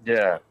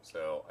 Yeah.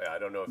 So I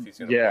don't know if he's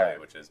gonna play.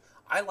 Which is,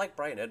 I like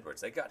Bryan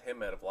Edwards. They got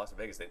him out of Las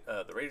Vegas.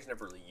 The Raiders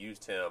never really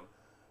used him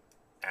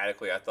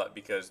adequately. I thought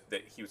because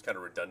he was kind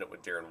of redundant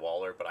with Darren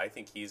Waller, but I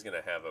think he's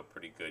gonna have a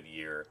pretty good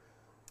year.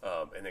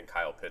 And then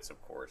Kyle Pitts,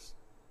 of course,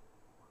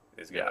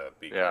 is going to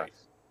be great.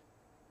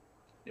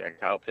 Yeah,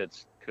 Kyle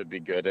Pitts could be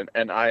good.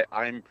 And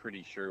I'm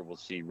pretty sure we'll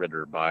see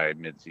Ritter by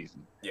midseason.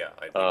 Yeah,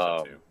 I think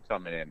so too.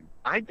 Coming in.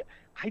 I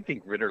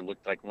think Ritter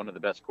looked like one of the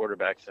best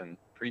quarterbacks in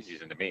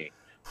preseason to me.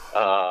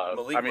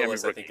 Malik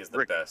Willis, I think, is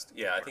the best.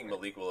 Yeah, I think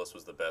Malik Willis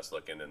was the best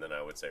looking, and then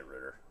I would say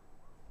Ritter.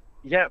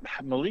 Yeah,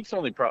 Malik's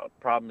only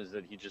problem is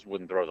that he just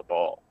wouldn't throw the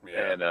ball.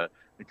 Yeah. And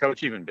the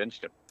coach even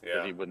benched him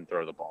because he wouldn't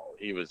throw the ball.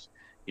 He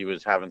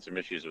was having some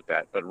issues with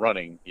that, but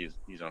running, he's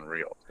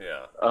unreal.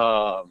 Yeah.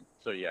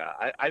 So yeah,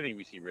 I think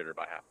we see Ritter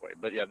by halfway.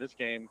 But yeah, this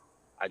game,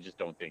 I just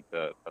don't think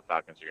the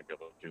Falcons are gonna be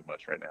able to do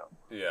much right now.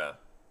 Yeah.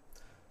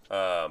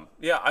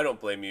 I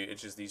don't blame you.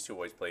 It's just these two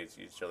always play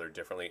each other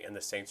differently, and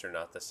the Saints are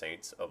not the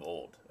Saints of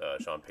old.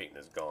 Sean Payton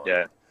is gone.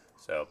 Yeah.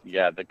 So.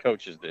 Yeah, the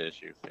coach is the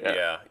issue.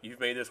 Yeah. You've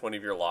made this one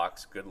of your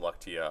locks. Good luck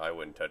to you. I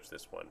wouldn't touch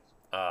this one.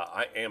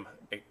 I am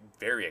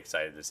very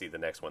excited to see the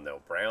next one, though.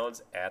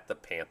 Browns at the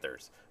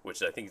Panthers,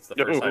 which I think it's the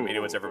first time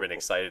anyone's ever been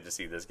excited to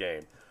see this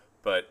game.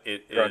 But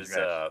it is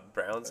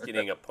Browns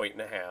getting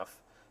 1.5,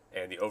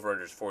 and the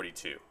over-under is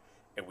 42.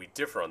 And we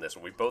differ on this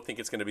one. We both think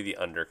it's going to be the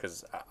under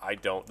because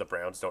the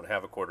Browns don't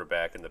have a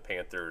quarterback, and the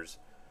Panthers'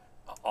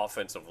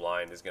 offensive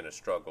line is going to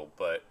struggle.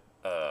 But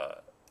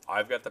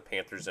I've got the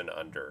Panthers in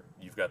under.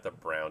 You've got the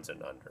Browns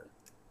in under.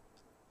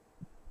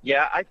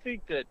 Yeah, I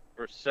think that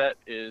Brissett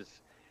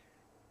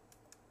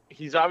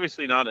he's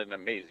obviously not an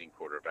amazing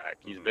quarterback.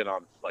 He's been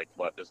on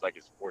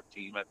his 4th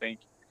team, I think,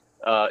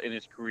 in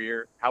his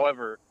career.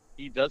 However,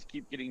 he does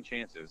keep getting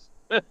chances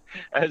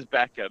as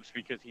backups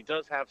because he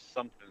does have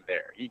something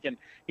there. He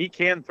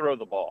can throw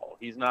the ball.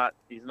 He's not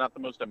the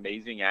most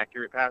amazing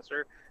accurate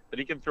passer, but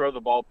he can throw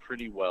the ball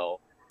pretty well,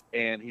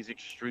 and he's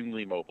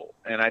extremely mobile.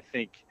 And I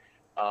think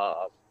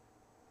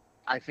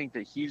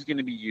that he's going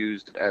to be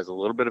used as a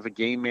little bit of a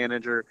game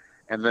manager.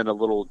 And then a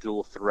little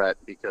dual threat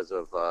because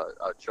of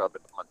Chubb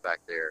and Hunt back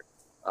there.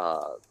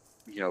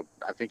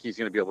 I think he's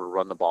going to be able to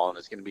run the ball, and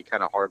it's going to be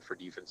kind of hard for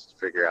defense to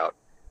figure out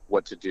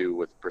what to do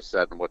with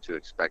Brissett and what to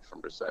expect from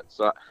Brissett.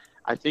 So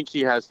I think he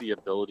has the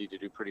ability to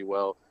do pretty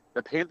well.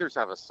 The Panthers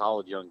have a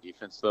solid young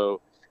defense, though,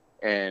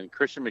 and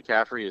Christian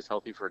McCaffrey is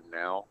healthy for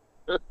now,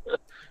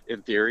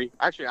 in theory.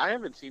 Actually, I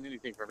haven't seen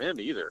anything from him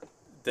either.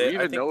 Do you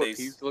even know if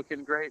he's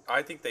looking great?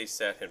 I think they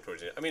set him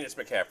towards it. I mean, it's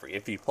McCaffrey.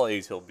 If he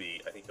plays, I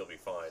think he'll be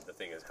fine. The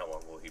thing is, how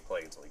long will he play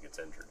until he gets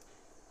injured?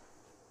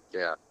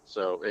 Yeah.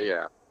 So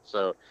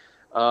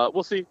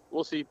we'll see.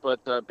 We'll see.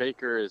 But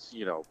Baker is,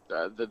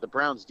 the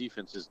Browns'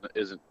 defense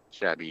isn't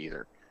shabby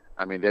either.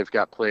 I mean, they've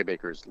got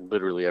playmakers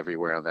literally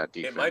everywhere on that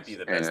defense. It might be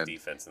the best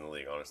defense in the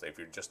league, honestly, if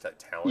you're just that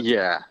talented.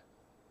 Yeah.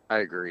 I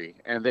agree,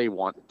 and they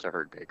want to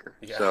hurt Baker.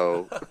 Yeah.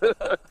 So,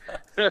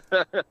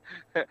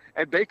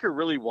 and Baker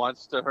really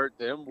wants to hurt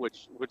them,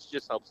 which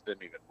just helps them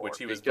even more. Which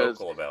he was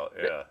vocal about,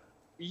 yeah.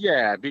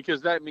 Yeah,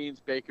 because that means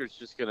Baker's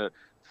just going to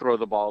throw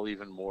the ball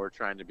even more,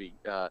 trying to be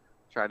a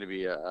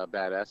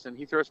badass, and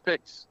he throws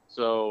picks.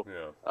 So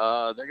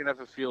they're going to have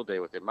a field day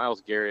with him.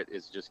 Myles Garrett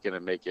is just going to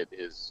make it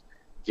his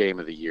game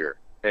of the year,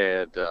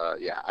 and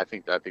I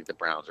think the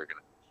Browns are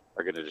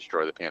going to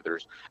destroy the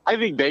Panthers. I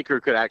think Baker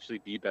could actually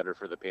be better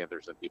for the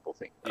Panthers than people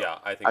think. Though. Yeah,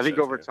 I think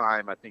so over too.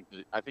 time, I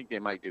think they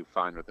might do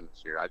fine with him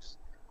this year. I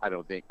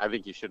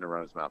think he shouldn't have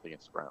run his mouth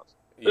against the Browns.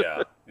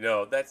 Yeah,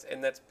 no, that's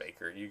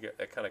Baker.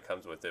 That kind of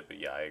comes with it, but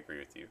yeah, I agree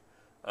with you.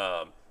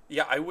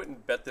 I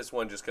wouldn't bet this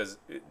one just because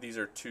these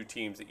are two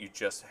teams that you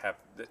just have.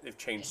 They've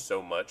changed so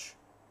much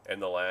in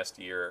the last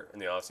year in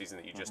the offseason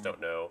that you just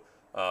don't know.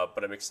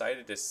 But I'm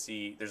excited to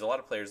see. There's a lot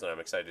of players that I'm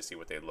excited to see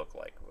what they look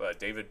like.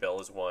 David Bell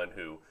is one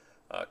who,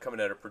 coming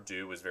out of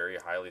Purdue, was very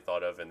highly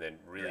thought of, and then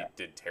really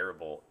did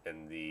terrible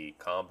in the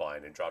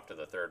combine and dropped to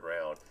the third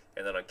round.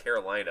 And then on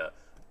Carolina,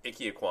 Ike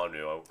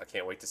Ekwonu, I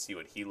can't wait to see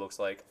what he looks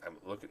like.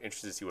 I'm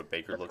interested to see what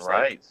Baker looks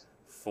like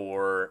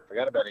for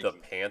the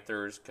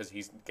Panthers, because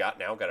he's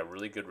got a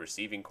really good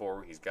receiving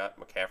core. He's got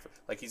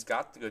McCaffrey. He's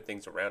got the good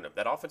things around him.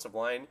 That offensive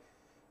line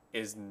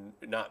is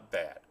not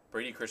bad.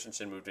 Brady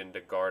Christensen moved into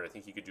guard. I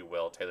think he could do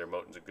well. Taylor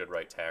Moton's a good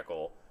right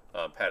tackle.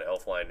 Pat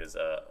Elflein is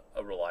a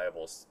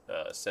reliable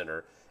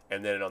center.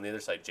 And then on the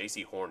other side,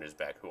 J.C. Horn is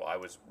back, who I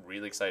was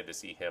really excited to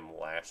see him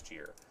last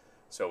year.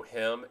 So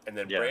him, and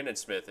then Brandon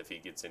Smith, if he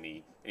gets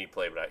any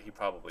play, but he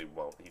probably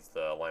won't. He's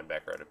the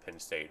linebacker out of Penn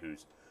State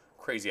who's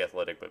crazy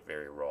athletic but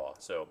very raw.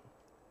 So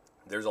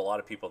there's a lot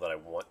of people that I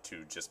want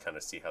to just kind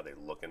of see how they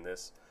look in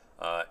this.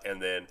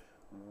 And then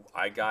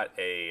I got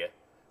a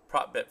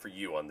prop bet for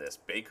you on this.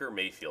 Baker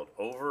Mayfield,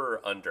 over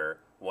or under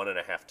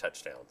 1.5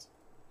 touchdowns?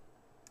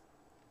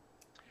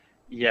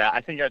 Yeah,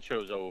 I think I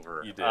chose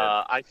over. You did.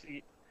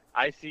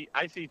 I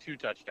see 2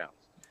 touchdowns.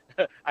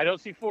 I don't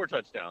see 4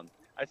 touchdowns.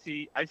 I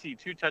see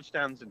 2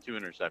 touchdowns and 2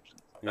 interceptions.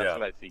 That's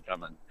what I see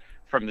coming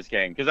from this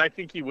game, because I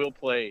think he will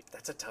play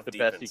the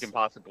best he can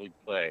possibly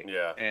play.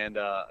 Yeah. And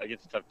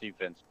against a tough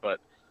defense,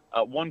 but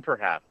 1 per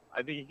half.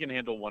 I think he can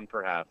handle 1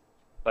 per half,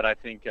 but I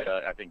think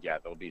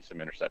there'll be some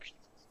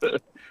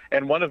interceptions,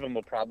 and one of them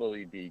will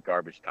probably be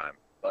garbage time,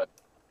 but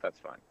that's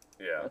fine.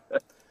 Yeah.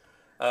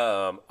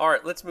 All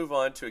right, let's move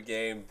on to a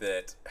game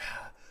that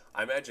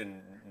I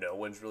imagine no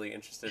one's really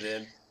interested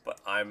in, but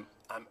I'm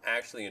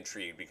actually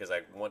intrigued because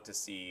I want to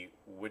see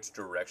which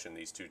direction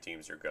these two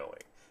teams are going.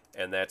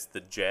 And that's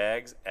the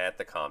Jags at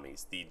the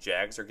Commies. The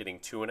Jags are getting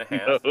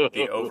 2.5.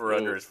 The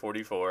over-under is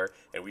 44.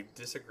 And we've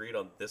disagreed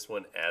on this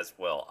one as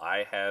well.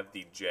 I have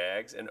the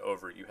Jags and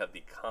over. You have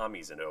the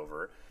Commies and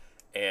over.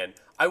 And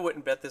I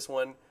wouldn't bet this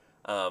one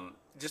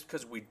just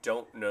because we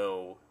don't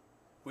know.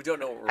 We don't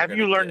know what we're going to get. Have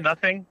you learned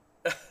nothing?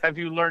 Have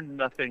you learned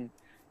nothing?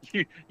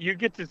 You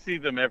get to see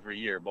them every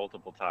year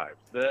multiple times.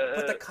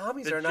 But the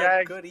Commies are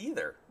not good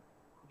either.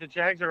 The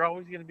Jags are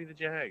always going to be the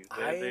Jags.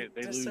 They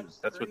lose.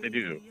 That's what they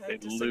do. They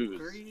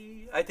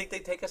lose. I think they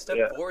take a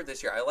step forward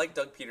this year. I like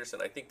Doug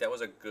Peterson. I think that was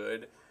a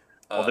good.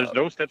 Well, there's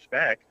no steps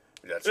back.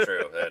 That's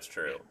true. That's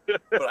true.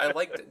 But I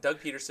like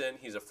Doug Peterson.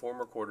 He's a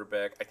former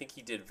quarterback. I think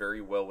he did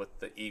very well with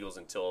the Eagles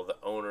until the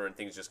owner and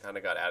things just kind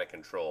of got out of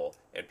control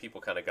and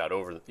people kind of got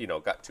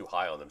got too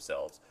high on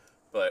themselves.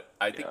 But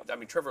I think,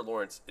 Trevor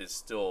Lawrence is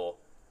still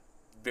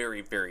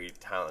very, very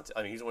talented.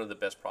 I mean, he's one of the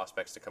best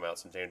prospects to come out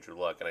since Andrew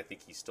Luck, and I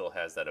think he still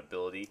has that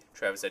ability.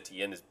 Travis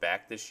Etienne is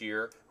back this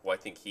year, who I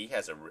think he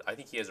has a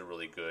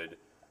really good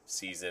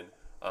season.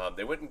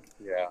 They wouldn't.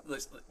 Yeah.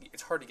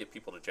 It's hard to get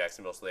people to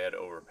Jacksonville, so they had to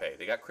overpay.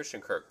 They got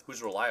Christian Kirk,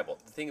 who's reliable.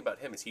 The thing about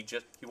him is he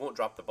won't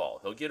drop the ball.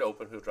 He'll get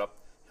open,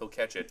 he'll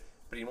catch it,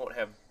 but he won't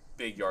have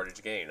big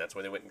yardage gain. That's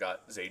why they went and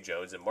got Zay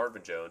Jones and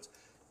Marvin Jones.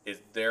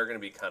 They're going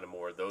to be kind of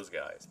more of those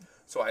guys.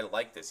 So I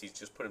like this. He's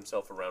just put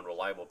himself around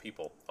reliable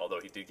people, although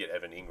he did get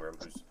Evan Ingram,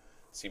 who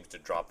seems to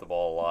drop the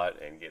ball a lot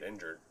and get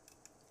injured.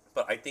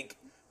 But I think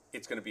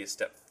it's going to be a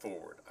step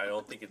forward. I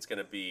don't think they're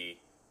going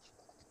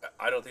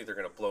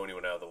to blow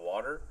anyone out of the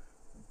water,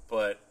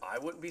 but I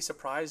wouldn't be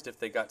surprised if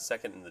they got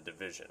second in the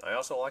division. I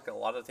also like a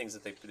lot of the things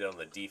that they did on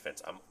the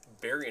defense. I'm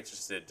very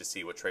interested to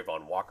see what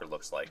Trayvon Walker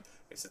looks like.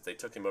 Since they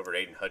took him over to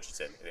Aiden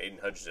Hutchinson, and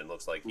Aiden Hutchinson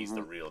looks like he's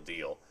the real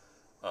deal.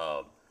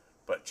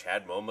 But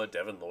Chad Moma,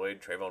 Devin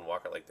Lloyd, Trayvon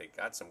Walker, they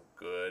got some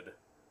good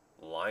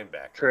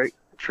linebackers.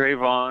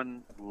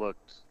 Trayvon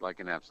looked like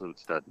an absolute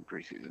stud in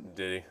preseason.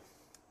 Did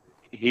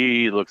he?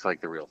 He looks like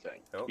the real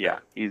thing. Okay. Yeah,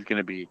 he's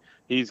gonna be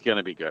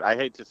good. I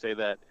hate to say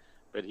that,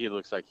 but he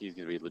looks like he's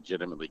gonna be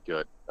legitimately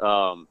good.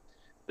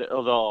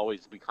 There'll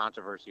always be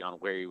controversy on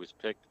where he was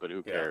picked, but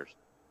who cares?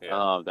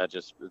 Yeah.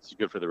 It's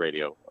good for the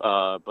radio.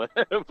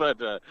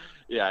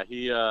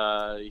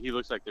 He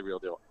looks like the real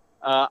deal.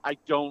 I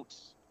don't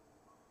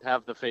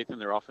have the faith in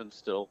their offense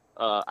still.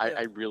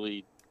 I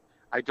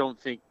don't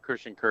think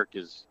Christian Kirk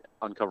is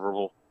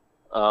uncoverable.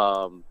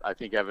 I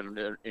think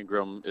Evan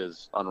Ingram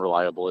is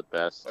unreliable at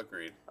best.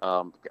 Agreed.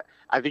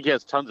 I think he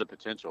has tons of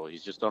potential.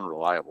 He's just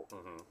unreliable.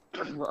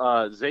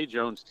 Mm-hmm. Zay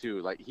Jones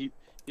too.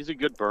 He's a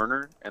good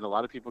burner, and a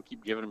lot of people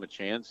keep giving him a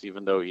chance,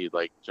 even though he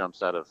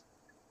jumps out of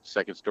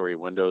second-story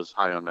windows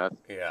high on meth.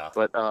 Yeah.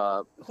 But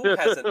who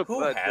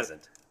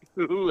hasn't?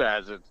 Who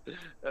hasn't?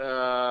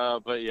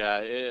 But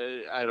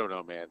yeah, I don't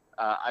know, man.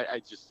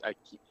 I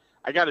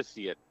got to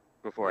see it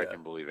before I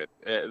can believe it.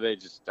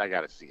 I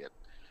got to see it.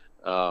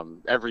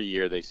 Every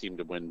year they seem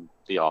to win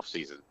the off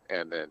season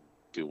and then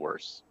do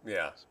worse.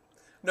 Yeah.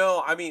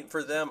 No, I mean,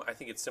 for them, I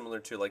think it's similar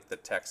to like the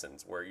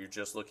Texans, where you're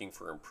just looking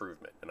for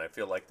improvement, and I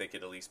feel like they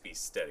could at least be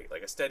steady.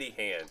 Like a steady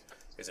hand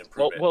is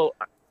improvement. Well,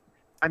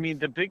 I mean,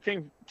 the big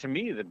thing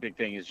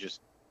is just,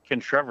 can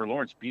Trevor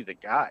Lawrence be the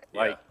guy? Yeah.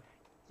 Like,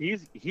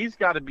 he's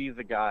got to be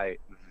the guy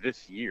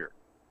this year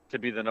to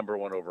be the number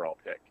 1 overall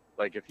pick.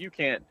 Like, if you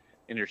can't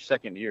in your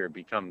second year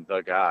become the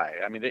guy,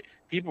 I mean,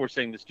 people were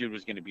saying this dude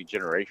was going to be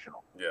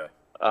generational. Yeah.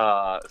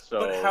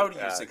 But how do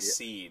you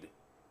succeed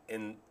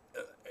in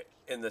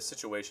the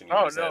situation you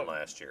was in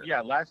last year?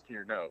 Yeah, last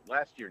year, no.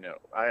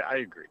 I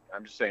agree.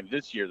 I'm just saying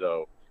this year,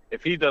 though,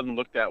 if he doesn't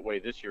look that way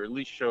this year, at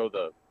least show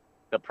the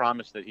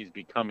promise that he's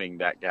becoming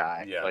that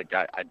guy. Yeah. Like,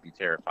 I'd be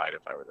terrified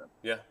if I were them.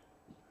 Yeah.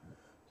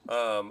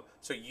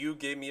 So you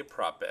gave me a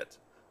prop bet.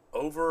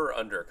 Over or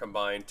under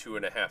combined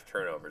 2.5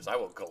 turnovers. I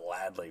will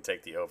gladly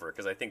take the over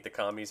because I think the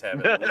commies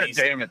have at least.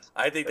 Damn it!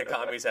 I think the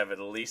commies have at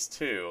least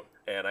 2,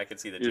 and I can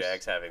see the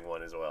Jags having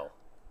 1 as well.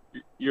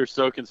 You're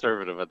so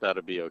conservative that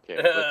that'd be okay.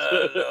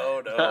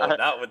 No,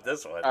 not with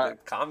this one. The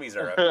commies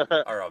are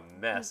a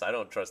mess. I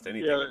don't trust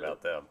anything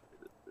about them.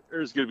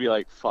 There's gonna be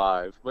like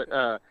 5,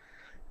 but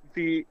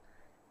the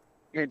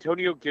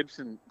Antonio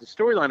Gibson, the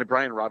storyline of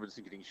Brian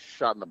Robinson getting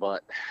shot in the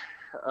butt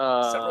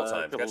several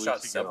times. Got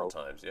shot several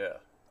times. Yeah.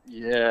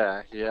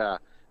 Yeah.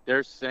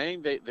 They're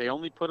saying they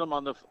only put him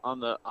on the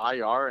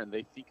IR, and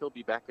they think he'll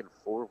be back in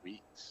 4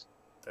 weeks.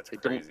 That's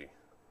crazy.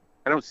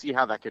 I don't see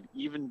how that could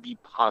even be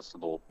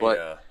possible.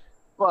 But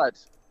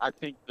I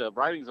think the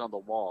writing's on the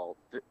wall.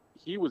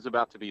 He was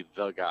about to be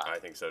the guy. I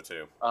think so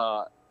too.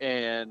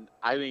 And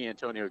I think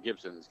Antonio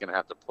Gibson is going to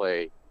have to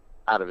play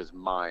out of his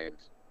mind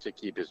to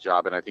keep his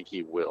job, and I think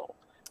he will.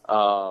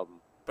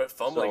 But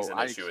fumbling's an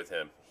issue with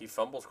him. He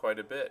fumbles quite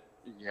a bit.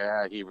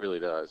 Yeah, he really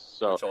does.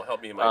 So which will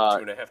help me in my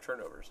 2.5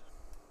 turnovers.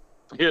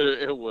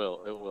 It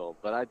will.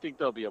 But I think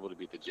they'll be able to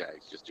beat the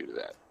Jags just due to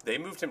that. They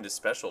moved him to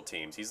special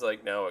teams. He's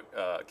like now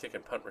a kick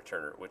and punt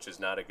returner, which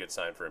is not a good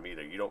sign for him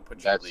either. You don't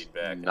put your lead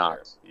back in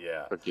there.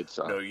 Yeah. A good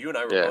sign. No, you and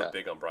I were both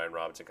big on Brian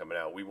Robinson coming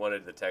out. We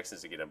wanted the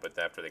Texans to get him, but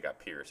after they got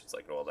Pierce, it's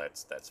like, well,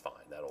 that's fine.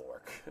 That'll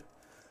work.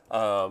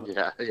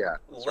 Yeah.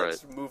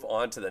 Let's move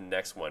on to the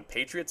next one.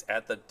 Patriots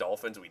at the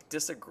Dolphins. We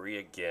disagree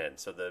again.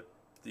 So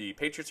the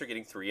Patriots are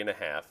getting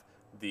 3.5.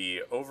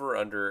 The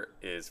over/under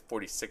is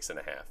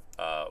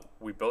 46.5.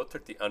 We both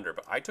took the under,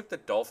 but I took the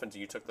Dolphins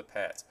and you took the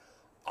Pats.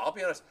 I'll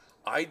be honest.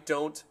 I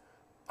don't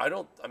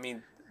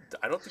think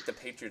the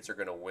Patriots are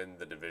going to win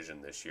the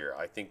division this year.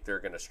 I think they're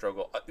going to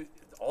struggle.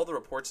 All the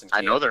reports in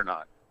camp, I know they're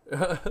not.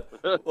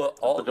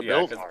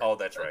 Well,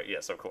 that's right.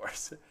 Yes, of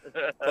course.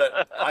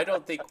 But I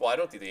don't think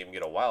they even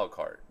get a wild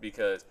card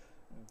because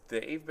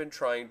they've been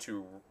trying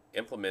to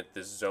implement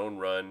this zone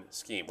run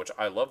scheme, which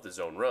I love the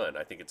zone run.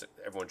 I think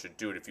everyone should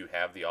do it if you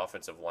have the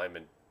offensive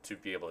lineman to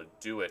be able to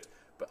do it.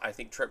 But I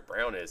think Trent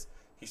Brown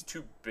he's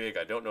too big.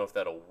 I don't know if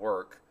that'll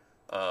work.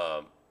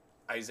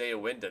 Isaiah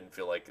Wynn doesn't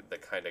feel like the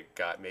kind of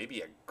guy.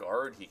 Maybe a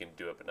guard he can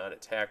do it, but not a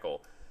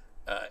tackle.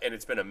 And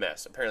it's been a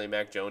mess. Apparently,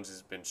 Mac Jones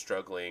has been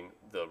struggling.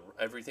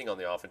 Everything on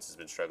the offense has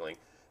been struggling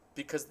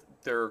because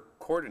their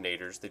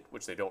coordinators,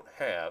 which they don't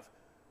have,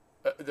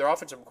 their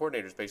offensive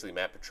coordinator is basically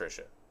Matt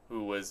Patricia,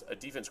 who was a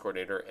defense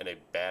coordinator and a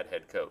bad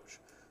head coach.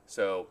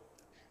 So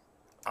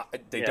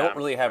they don't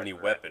really have any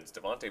weapons.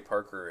 Devontae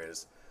Parker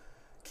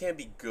can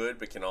be good,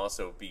 but can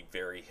also be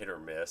very hit or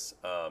miss.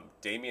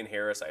 Damian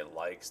Harris, I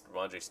like.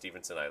 Ramondre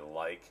Stevenson, I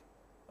like.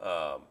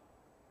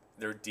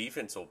 Their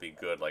defense will be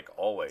good, like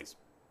always.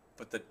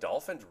 But the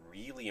Dolphins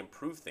really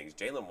improved things.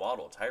 Jalen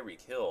Waddle,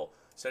 Tyreek Hill,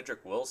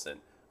 Cedric Wilson.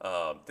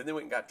 Then they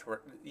went and got,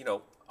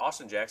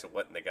 Austin Jackson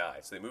wasn't the guy.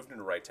 So they moved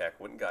into right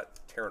tackle, went and got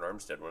Taron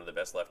Armstead, one of the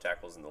best left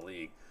tackles in the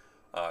league.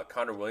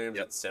 Connor Williams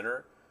at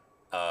center.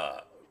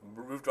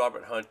 Moved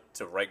Robert Hunt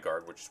to right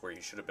guard, which is where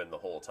he should have been the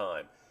whole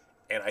time.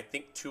 And I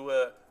think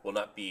Tua will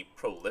not be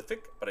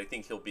prolific, but I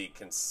think he'll be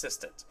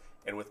consistent.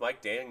 And with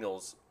Mike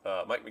McDaniel's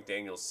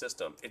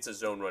system, it's a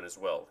zone run as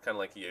well, kind of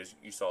like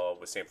you saw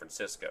with San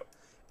Francisco.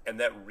 And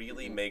that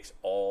really makes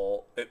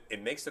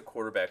it makes the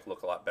quarterback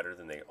look a lot better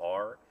than they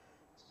are,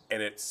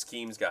 and it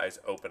schemes guys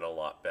open a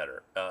lot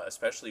better,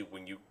 especially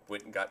when you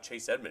went and got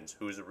Chase Edmonds,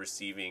 who is a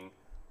receiving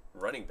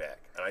running back,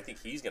 and I think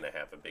he's going to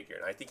have a big year.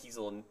 And I think he's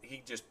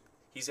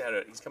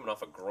coming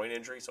off a groin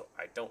injury, so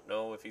I don't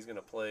know if he's going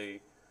to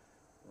play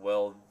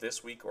well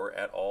this week or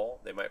at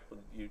all.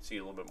 You'd see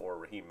a little bit more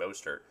Raheem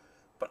Mostert,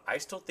 but I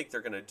still think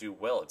they're going to do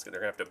well. They're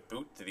going to have to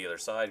boot to the other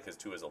side because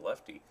Tua's a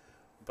lefty.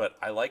 But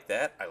I like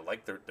that. I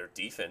like their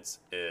defense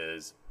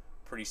is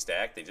pretty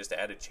stacked. They just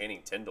added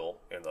Channing Tindall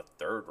in the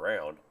 3rd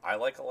round. I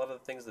like a lot of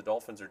the things the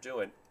Dolphins are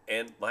doing.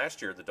 And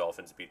last year, the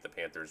Dolphins beat the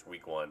Panthers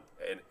week 1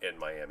 in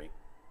Miami.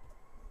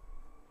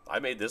 I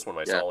made this one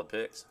my solid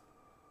picks.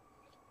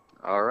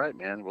 All right,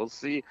 man. We'll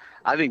see.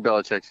 I think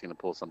Belichick's going to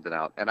pull something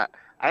out. And I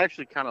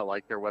actually kind of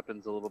like their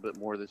weapons a little bit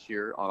more this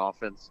year on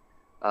offense.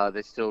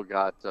 They still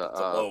got it's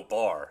a low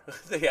bar.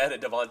 They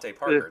added Devontae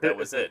Parker. That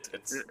was it.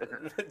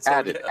 It's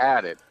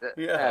added.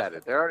 Yeah.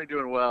 They're already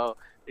doing well.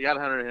 You got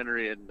Hunter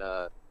Henry and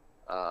that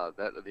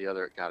the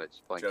other guy that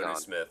just blanked Jonnu on.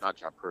 Smith. Not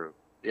John Prue.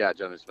 Yeah,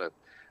 Jonnu Smith.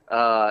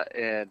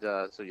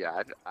 So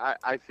yeah,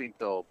 I think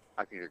they're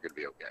going to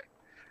be okay.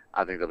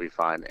 I think they'll be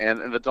fine.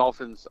 And the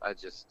Dolphins,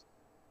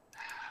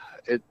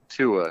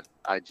 Tua,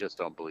 I just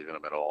don't believe in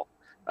him at all.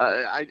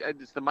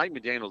 It's the Mike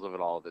McDaniels of it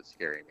all that's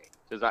scaring me,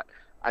 because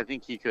I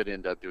think he could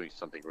end up doing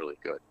something really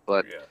good.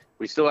 But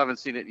we still haven't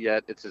seen it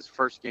yet. It's his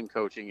first game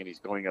coaching, and he's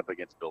going up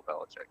against Bill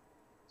Belichick.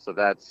 So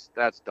that's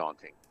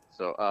daunting.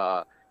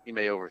 So he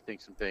may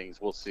overthink some things.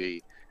 We'll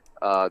see.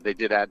 They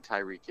did add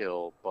Tyreek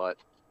Hill, but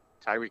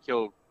Tyreek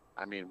Hill,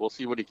 I mean, we'll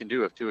see what he can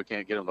do if Tua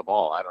can't get him the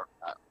ball.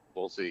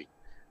 We'll see.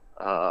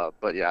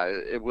 But yeah,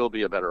 it will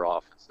be a better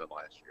offense than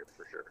last year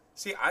for sure.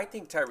 See, I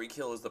think Tyreek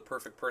Hill is the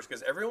perfect person,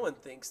 because everyone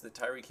thinks that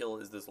Tyreek Hill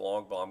is this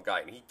long bomb guy,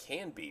 and he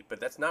can be, but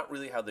that's not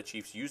really how the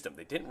Chiefs used him.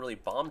 They didn't really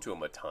bomb to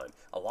him a ton.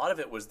 A lot of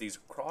it was these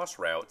cross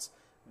routes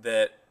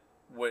that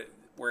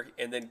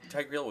and then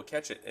Tyreek Hill would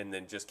catch it and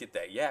then just get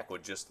that yak,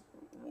 would just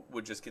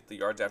get the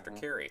yards after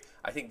carry.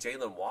 I think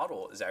Jalen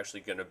Waddle is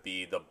actually going to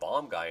be the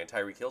bomb guy, and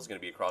Tyreek Hill is going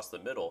to be across the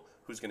middle,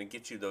 who's going to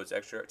get you those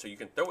extra, so you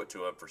can throw it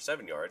to him for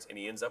 7 yards, and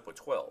he ends up with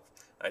 12.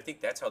 And I think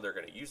that's how they're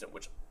going to use him,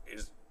 which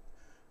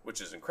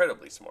is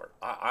incredibly smart.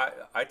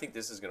 I think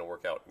this is going to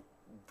work out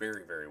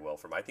very, very well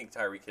for him. I think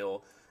Tyreek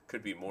Hill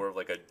could be more of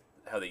like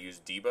how they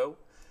use Debo,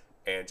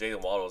 and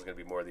Jalen Waddle is going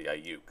to be more of the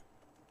Ayuk.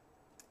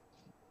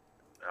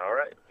 All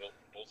right.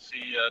 We'll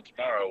see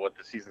tomorrow what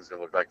the season's going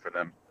to look like for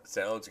them.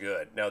 Sounds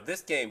good. Now,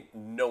 this game,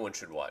 no one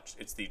should watch.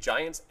 It's the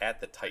Giants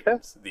at the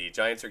Titans. The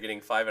Giants are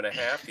getting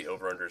 5.5. The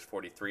over-under is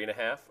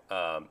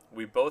 43.5.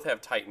 We both have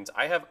Titans.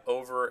 I have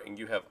over and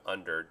you have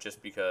under,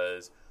 just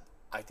because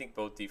I think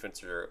both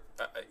defenses are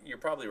you're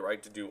probably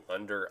right to do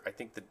under. I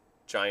think the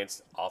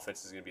Giants'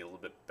 offense is going to be a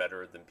little bit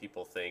better than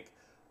people think.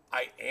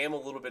 I am a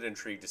little bit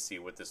intrigued to see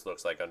what this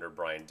looks like under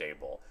Brian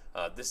Daboll.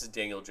 This is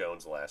Daniel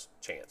Jones' last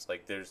chance.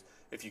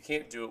 If you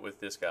can't do it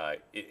with this guy,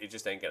 it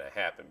just ain't going to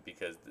happen,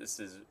 because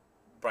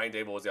Brian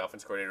Daboll was the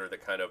offense coordinator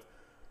that kind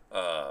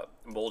of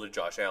molded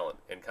Josh Allen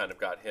and kind of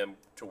got him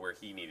to where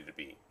he needed to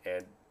be.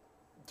 And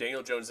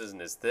Daniel Jones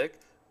isn't as thick,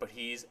 but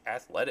he's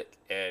athletic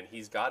and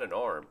he's got an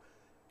arm.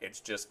 It's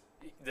just,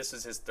 this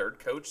is his third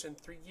coach in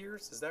 3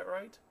 years. Is that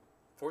right?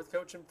 Third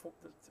coach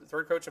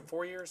in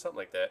 4 years, something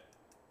like that.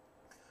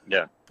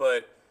 Yeah.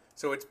 But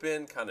so it's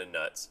been kind of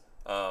nuts.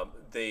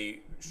 They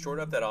shored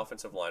up that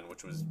offensive line,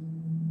 which was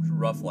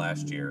rough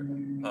last year.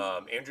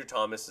 Andrew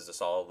Thomas is a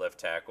solid left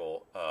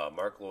tackle.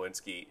 Mark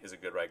Lewinsky is a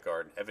good right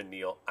guard. Evan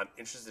Neal, I'm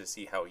interested to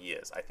see how he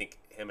is. I think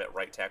him at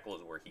right tackle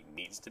is where he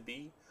needs to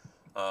be.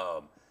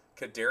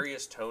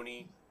 Kadarius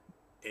Toney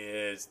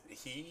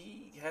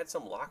he had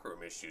some locker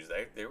room issues.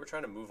 They were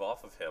trying to move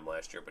off of him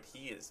last year, but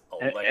he is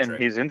electric. And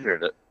he's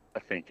injured, I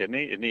think, isn't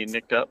he? Isn't he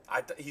nicked up?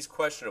 He's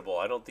questionable.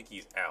 I don't think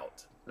he's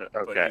out. Okay.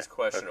 But he's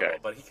questionable. Okay.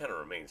 But he kind of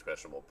remains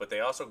questionable. But they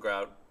also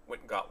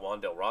went and got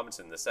Wan'Dale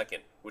Robinson the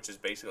second, which is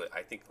basically,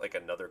 I think, like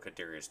another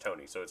Kadarius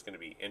Toney. So it's going to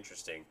be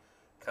interesting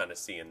kind of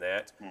seeing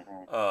that.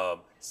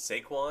 Mm-hmm.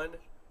 Saquon,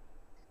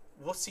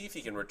 we'll see if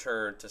he can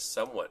return to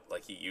somewhat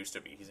like he used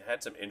to be. He's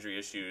had some injury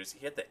issues.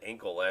 He had the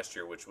ankle last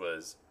year, which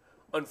was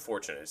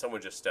unfortunate.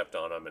 Someone just stepped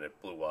on him and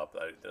it blew up.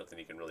 I don't think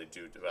he can really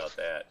do about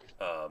that.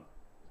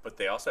 But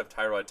they also have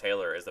Tyrod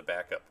Taylor as the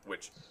backup,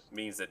 which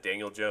means that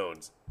Daniel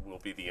Jones will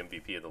be the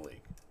MVP of the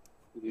league.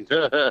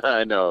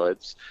 I know.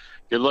 It's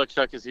good luck.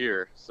 Chuck is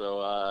here,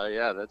 so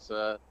yeah, that's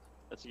a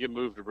good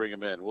move to bring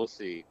him in. We'll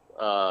see.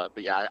 But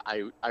yeah,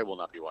 I will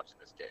not be watching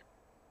this game.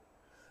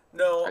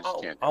 No,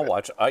 I'll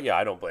watch. Yeah,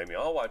 I don't blame you.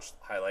 I'll watch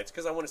highlights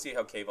because I want to see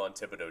how Kayvon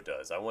Thibodeau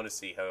does. I want to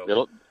see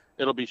how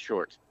it'll be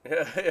short.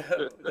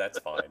 That's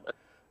fine.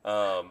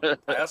 I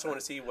also want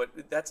to see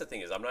that's the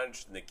thing is, I'm not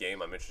interested in the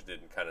game. I'm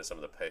interested in kind of some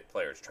of the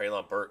players.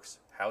 Treylon Burks,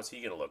 how's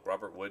he going to look?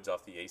 Robert Woods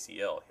off the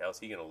ACL, how's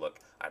he going to look?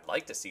 I'd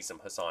like to see some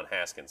Hassan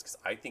Haskins, because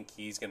I think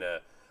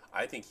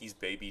he's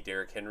baby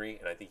Derrick Henry,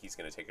 and I think he's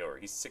going to take over.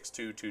 He's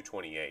 6'2",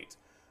 228.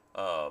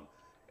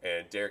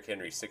 And Derrick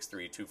Henry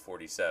 6'3",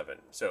 247.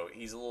 So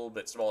he's a little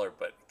bit smaller,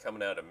 but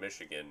coming out of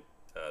Michigan,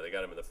 they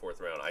got him in the 4th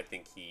round.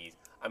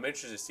 I'm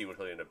interested to see what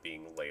he'll end up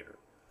being later.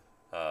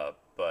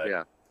 But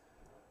yeah.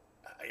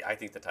 I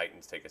think the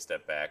Titans take a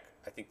step back.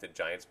 I think the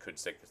Giants could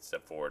take a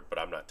step forward, but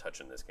I'm not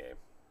touching this game.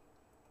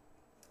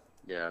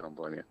 Yeah, I don't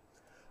blame you.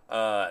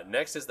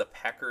 Next is the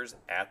Packers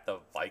at the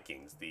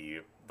Vikings.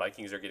 The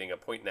Vikings are getting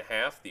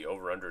 1.5. The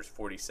over-under is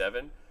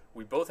 47.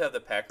 We both have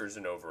the Packers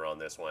and over on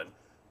this one.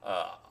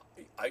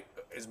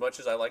 As much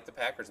as I like the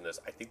Packers in this,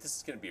 I think this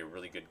is going to be a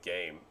really good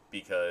game,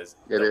 because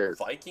the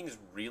Vikings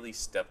really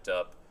stepped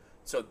up.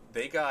 So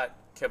they got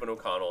Kevin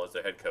O'Connell as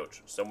the head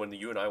coach, someone that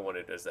you and I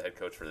wanted as the head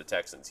coach for the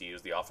Texans. He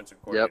was the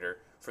offensive coordinator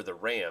for the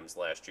Rams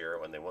last year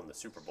when they won the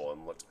Super Bowl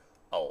and looked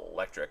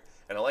electric.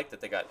 And I like that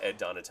they got Ed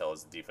Donatel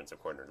as the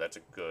defensive coordinator. That's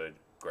a good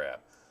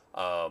grab.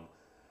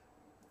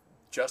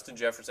 Justin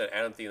Jefferson,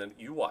 Adam Thielen.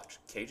 You watch.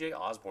 KJ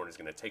Osborne is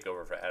going to take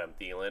over for Adam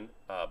Thielen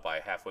by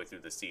halfway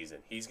through the season.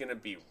 He's going to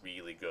be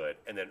really good.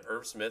 And then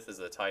Irv Smith as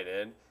the tight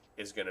end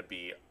is going to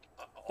be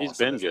awesome. He's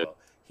been good. Well.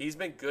 He's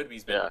been good.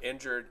 He's been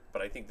injured,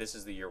 but I think this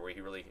is the year where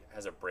he really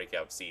has a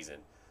breakout season.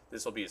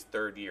 This will be his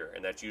third year,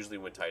 and that's usually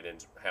when tight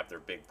ends have their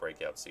big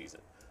breakout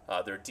season.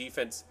 Their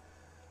defense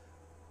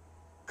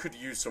could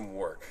use some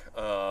work.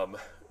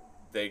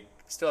 They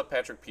still have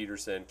Patrick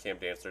Peterson, Cam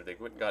Dantzler. They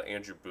went and got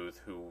Andrew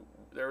Booth, who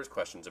there was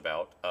questions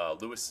about.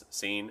 Lewis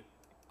Cine,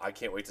 I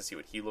can't wait to see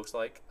what he looks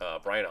like.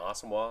 Brian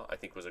Asamoah, I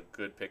think, was a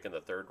good pick in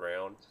the third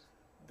round.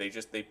 They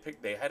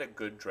had a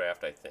good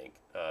draft, I think.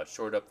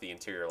 Shored up the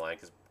interior line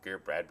because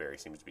Garrett Bradbury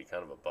seems to be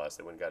kind of a bust.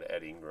 They went and got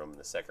Ed Ingram in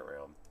the second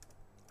round.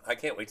 I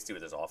can't wait to see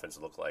what this offense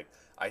will look like.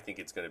 I think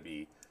they're going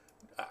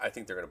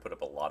to put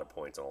up a lot of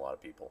points on a lot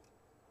of people.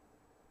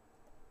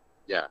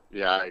 Yeah,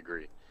 I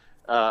agree.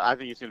 I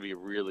think it's going to be a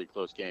really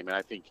close game, and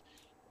I think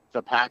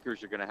the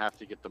Packers are going to have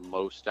to get the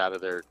most out of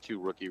their two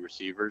rookie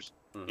receivers,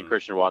 in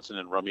Christian Watson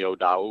and Romeo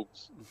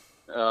Doubs.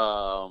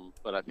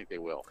 But I think they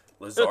will.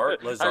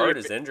 Lazard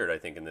is injured, I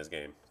think, in this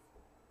game.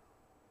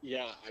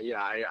 Yeah.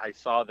 I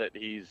saw that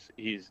he's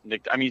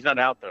nicked. I mean, he's not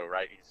out though,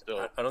 right? He's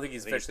still. I don't think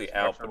he's officially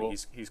out, but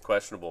he's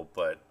questionable.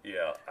 But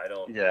yeah, I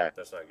don't. Yeah,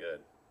 that's not good.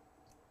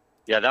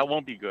 Yeah, that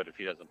won't be good if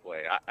he doesn't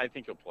play. I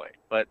think he'll play,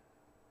 but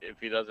if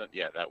he doesn't,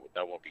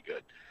 that won't be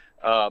good.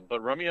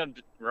 But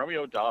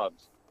Romeo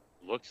Doubs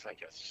looks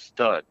like a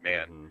stud,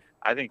 man. Mm-hmm.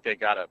 I think they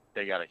got a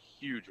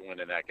huge win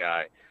in that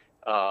guy.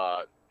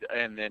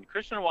 And then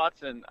Christian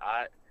Watson,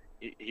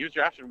 he was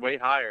drafted way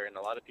higher, and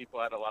a lot of people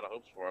had a lot of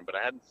hopes for him, but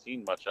I hadn't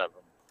seen much of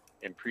him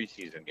in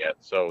preseason yet.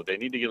 So they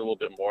need to get a little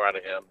bit more out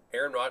of him.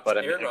 Aaron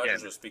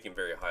Rodgers was speaking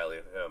very highly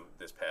of him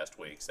this past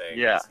week, saying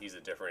he's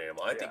a different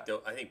animal. I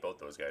think both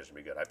those guys should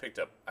be good.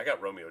 I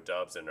got Romeo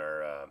Doubs in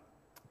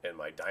in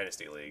my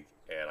dynasty league,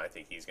 and I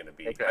think he's going to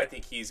be. Okay. I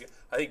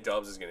think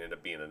Doubs is going to end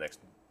up being the next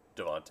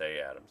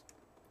Davante Adams.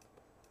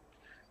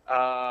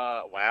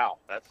 Wow,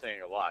 that's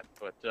saying a lot,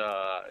 but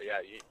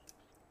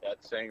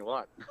that's saying a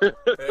lot.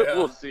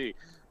 We'll see.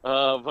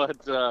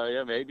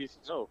 Maybe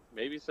so.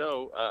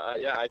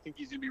 I think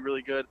he's going to be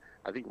really good.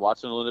 I think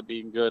Watson will end up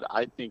being good.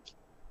 I think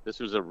this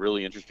was a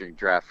really interesting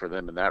draft for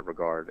them in that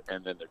regard.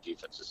 And then their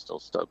defense is still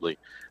studly.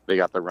 They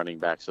got the running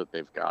backs that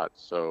they've got.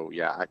 So,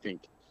 I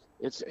think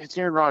it's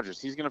Aaron Rodgers.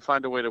 He's going to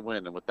find a way to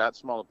win. And with that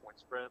small a point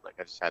spread,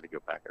 I just had to go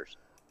Packers.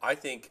 I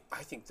think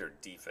their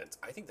defense.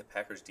 I think the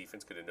Packers'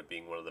 defense could end up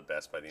being one of the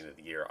best by the end of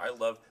the year.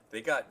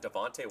 They got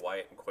Devontae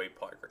Wyatt and Quay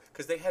Parker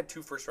because they had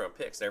 2 first-round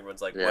picks. And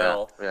everyone's like,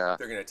 they're going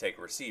to take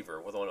a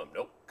receiver. Well, no,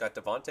 nope. Got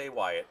Devontae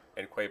Wyatt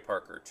and Quay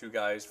Parker, 2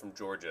 guys from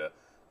Georgia.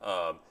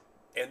 And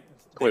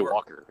Quay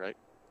Walker, right?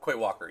 Quay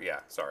Walker,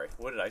 yeah. Sorry,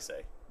 what did I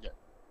say? Yeah,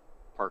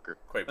 Parker.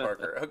 Quay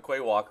Parker. Quay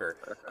Walker.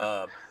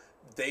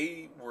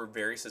 They were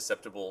very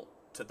susceptible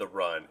to the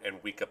run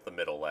and weak up the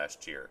middle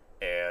last year,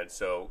 and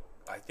so.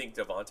 I think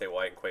Devontae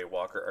Wyatt and Quay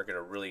Walker are going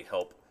to really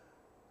help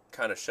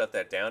kind of shut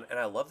that down. And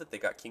I love that they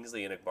got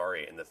Kingsley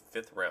Enagbare in the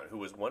 5th round,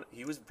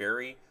 he was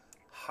very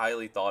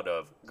highly thought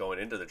of going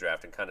into the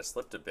draft and kind of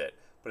slipped a bit.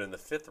 But in the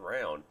 5th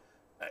round,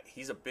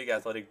 he's a big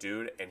athletic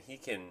dude, and he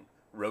can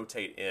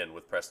rotate in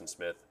with Preston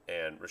Smith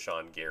and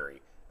Rashawn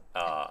Gary.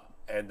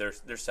 And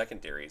their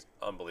secondary is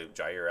unbelievable.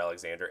 Jair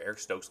Alexander, Eric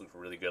Stokes looked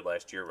really good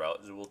last year.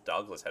 Rasul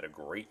Douglas had a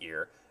great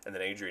year. And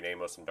then Adrian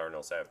Amos and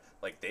Darnell Savage.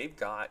 They've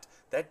got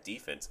that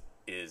defense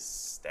is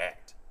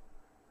stacked.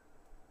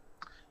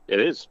 It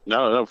is.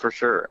 No, for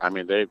sure. I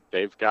mean,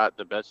 they've got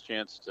the best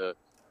chance to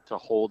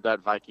hold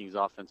that Vikings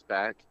offense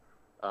back,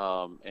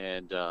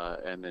 and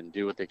then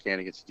do what they can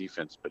against the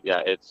defense. But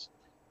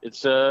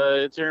it's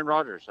Aaron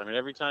Rodgers. I mean,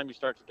 every time you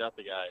start to doubt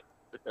the guy,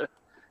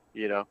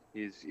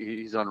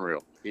 he's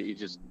unreal. I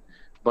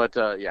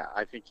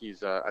think he's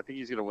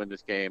going to win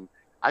this game.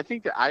 I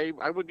think that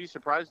I would be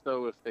surprised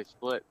though if they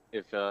split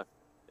if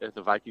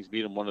the Vikings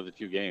beat them one of the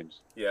 2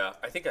 games. Yeah,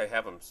 I think I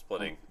have them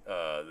splitting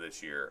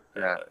this year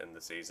in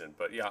the season.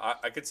 But,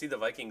 I could see the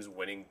Vikings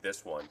winning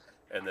this one,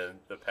 and then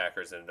the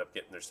Packers ended up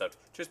getting their stuff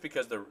just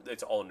because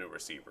it's all new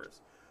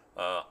receivers.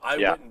 I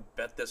wouldn't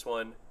bet this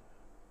one,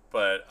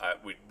 but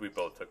we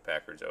both took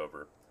Packers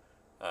over.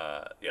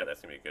 That's going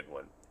to be a good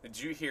one. Did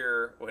you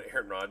hear what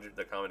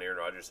the comment Aaron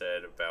Rodgers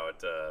said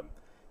about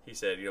he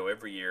said,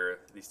 every year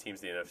these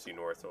teams in the NFC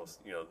North will,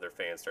 their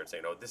fans start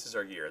saying, oh, this is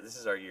our year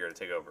to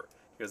take over.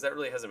 Because that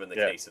really hasn't been the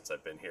case since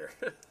I've been here.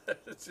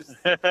 It's just...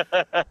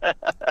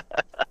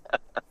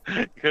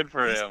 Good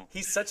for him.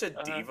 He's such a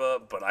diva,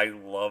 but I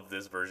love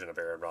this version of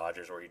Aaron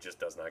Rodgers where he just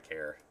does not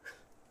care.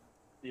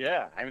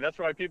 Yeah, I mean, that's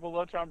why people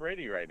love Tom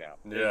Brady right now.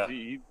 Yeah.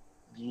 He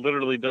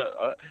literally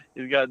does,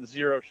 he's got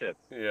 0 shits.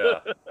 Yeah.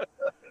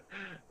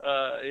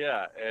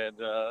 And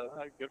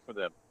good for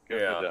them.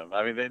 Good for them.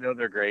 I mean, they know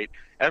they're great.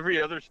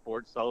 Every other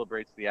sport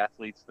celebrates the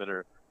athletes that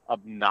are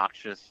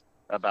obnoxious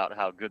about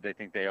how good they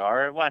think they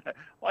are. Why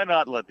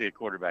not let the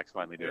quarterbacks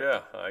finally do it?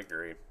 Yeah, I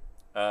agree.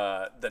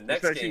 The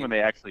next Especially game, when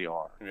they actually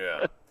are.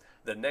 Yeah.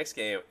 The next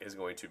game is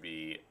going to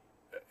be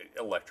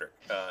electric.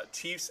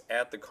 Chiefs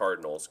at the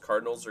Cardinals.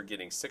 Cardinals are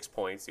getting 6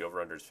 points. The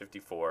over/under is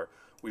 54.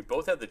 We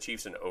both have the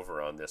Chiefs and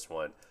over on this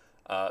one.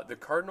 The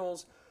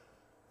Cardinals,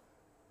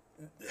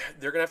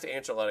 they're going to have to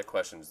answer a lot of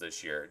questions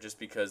this year just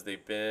because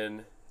they've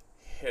been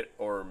hit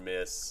or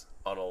miss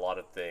on a lot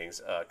of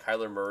things.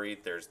 Kyler Murray,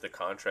 there's the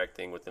contract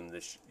thing with him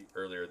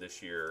earlier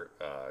this year.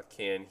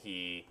 Can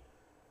he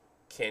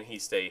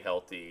stay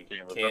healthy?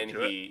 Can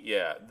he?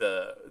 Yeah,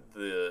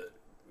 the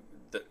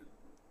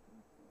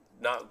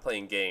not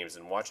playing games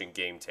and watching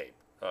game tape,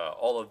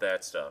 all of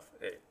that stuff,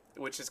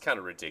 which is kind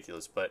of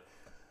ridiculous. But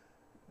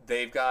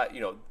they've got,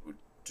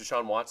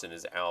 Deshaun Watson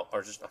is out,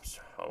 or just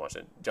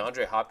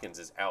DeAndre Hopkins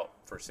is out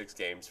for 6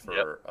 games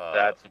for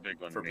that's a big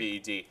one for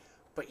PED.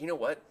 But you know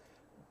what?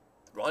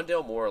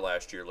 Rondale Moore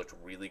last year looked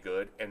really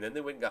good, and then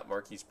they went and got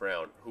Marquise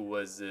Brown, who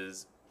was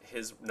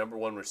his number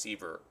 1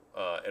 receiver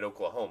at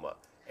Oklahoma.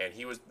 And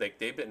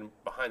they've been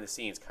behind the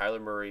scenes.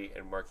 Kyler Murray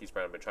and Marquise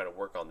Brown have been trying to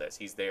work on this.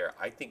 He's there.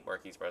 I think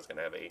Marquise Brown's going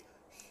to have a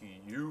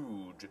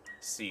huge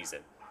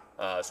season.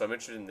 So I'm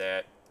interested in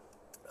that.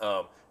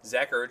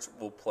 Zach Ertz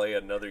will play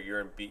another year,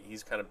 and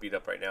he's kind of beat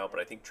up right now. But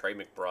I think Trey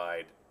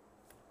McBride,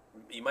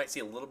 you might see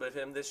a little bit of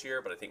him this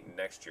year, but I think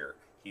next year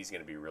he's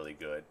going to be really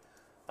good.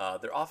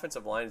 Their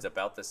offensive line is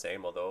about the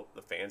same, although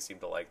the fans seem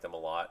to like them a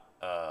lot.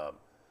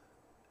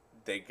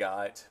 They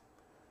got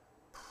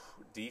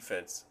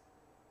defense.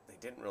 They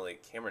didn't really.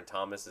 Cameron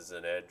Thomas is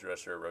an edge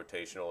rusher,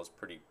 rotational is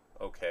pretty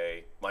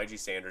okay. Myjai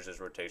Sanders is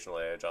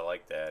rotational edge. I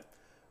like that,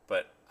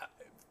 but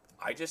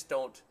I just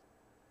don't.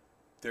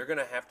 They're going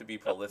to have to be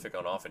prolific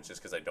on offense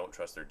just because I don't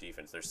trust their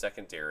defense. Their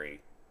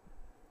secondary,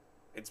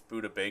 it's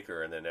Budda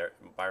Baker and then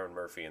Byron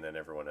Murphy and then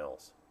everyone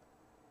else.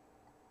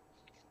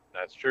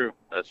 That's true.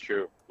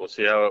 We'll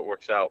see how it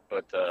works out,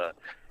 but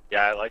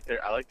I like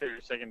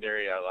their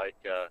secondary. I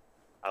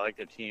like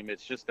their team.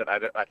 It's just that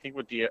I think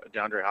with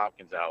DeAndre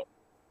Hopkins out,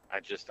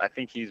 I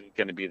think he's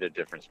going to be the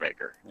difference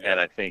maker. Yeah. And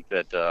I think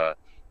that,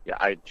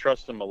 I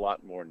trust him a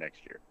lot more next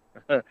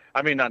year.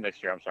 I mean, not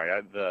next year. I'm sorry.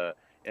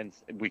 In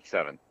week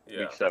 7. Yeah.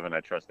 Week 7, I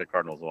trust the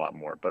Cardinals a lot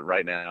more. But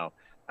right now,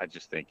 I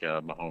just think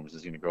Mahomes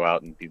is going to go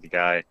out and be the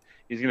guy.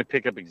 He's going to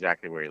pick up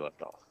exactly where he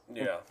left off.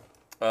 Yeah.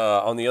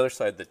 On the other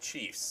side, the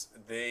Chiefs,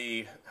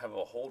 they have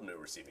a whole new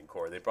receiving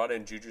core. They brought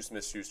in Juju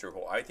Smith-Schuster,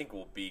 who I think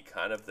will be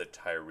kind of the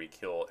Tyreek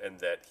Hill in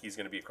that he's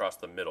going to be across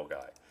the middle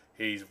guy.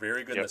 He's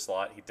very good in the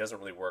slot. He doesn't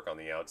really work on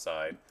the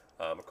outside.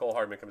 McCole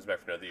Hardman comes back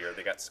for another year.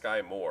 They got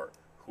Sky Moore,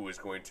 who is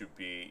going to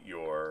be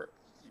your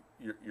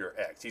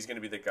X. He's going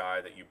to be the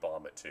guy that you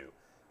bomb it to.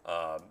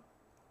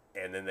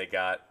 And then they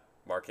got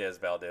Marquez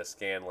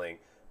Valdez-Scantling.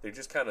 They're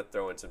just kind of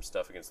throwing some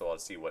stuff against the wall to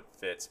see what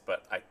fits.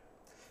 But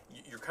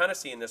you're kind of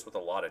seeing this with a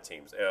lot of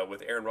teams.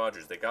 With Aaron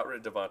Rodgers, they got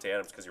rid of Devontae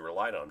Adams because he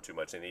relied on him too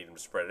much. They needed him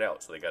to spread it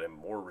out. So they got him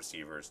more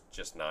receivers,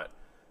 just not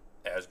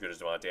as good as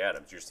Devontae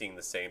Adams. You're seeing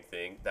the same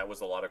thing. That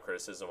was a lot of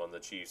criticism on the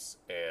Chiefs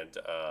and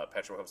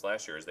Patrick Mahomes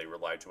last year as they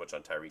relied too much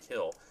on Tyreek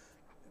Hill.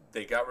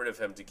 They got rid of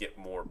him to get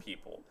more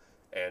people.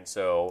 And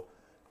so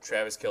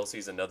Travis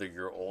Kelce's another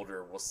year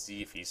older. We'll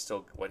see if he's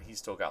still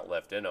got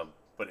left in him.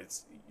 But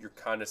you're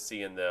kind of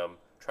seeing them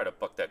try to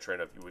buck that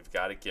trend of we've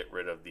got to get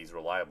rid of these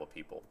reliable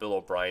people. Bill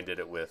O'Brien did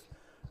it with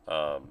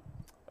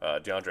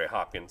DeAndre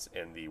Hopkins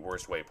in the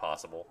worst way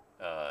possible.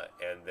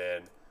 And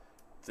then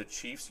the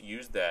Chiefs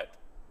used that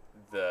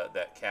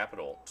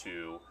capital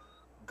to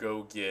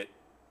go get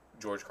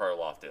George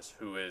Karlaftis,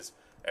 who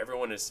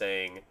everyone is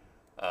saying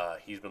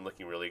he's been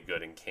looking really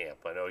good in camp.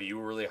 I know you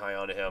were really high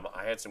on him.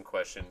 I had some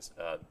questions.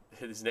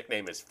 His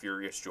nickname is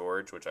Furious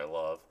George, which I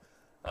love.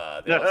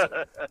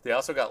 They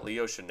also got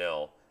Leo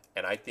Chanel,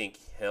 and I think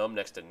him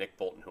next to Nick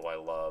Bolton, who I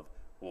love,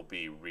 will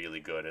be really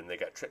good. And they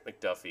got Trent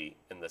McDuffie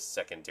in the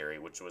secondary,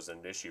 which was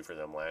an issue for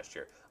them last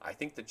year. I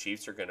think the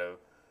Chiefs are going to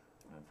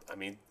 – I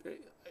mean,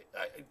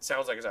 it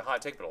sounds like it's a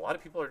hot take, but a lot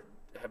of people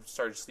have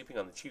started sleeping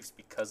on the Chiefs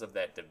because of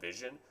that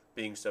division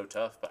being so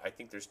tough. But I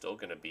think they're still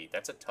going to be –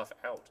 that's a tough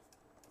out.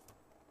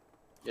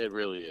 It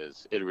really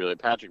is.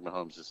 Patrick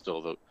Mahomes is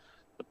still the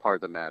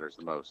part that matters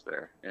the most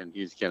there, and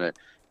he's gonna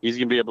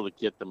be able to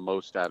get the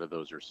most out of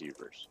those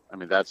receivers. I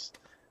mean, that's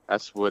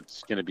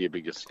what's gonna be a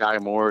big deal. Sky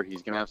Moore,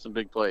 he's gonna have some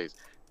big plays.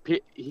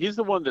 He's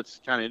the one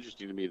that's kind of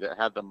interesting to me that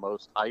had the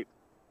most hype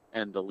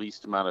and the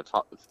least amount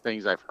of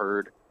things I've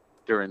heard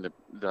during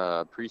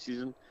the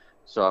preseason.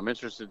 So I'm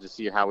interested to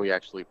see how he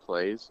actually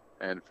plays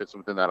and fits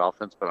within that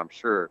offense. But I'm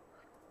sure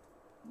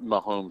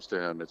Mahomes to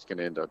him, it's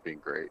gonna end up being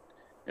great.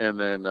 And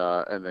then,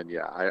 I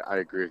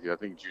agree with you. I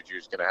think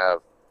Juju's going to have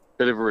a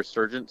bit of a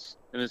resurgence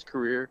in his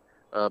career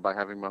by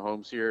having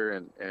Mahomes here.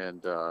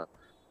 And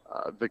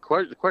the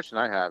question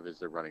I have is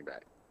their running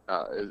back.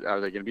 Are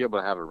they going to be able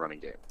to have a running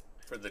game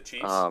for the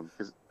Chiefs?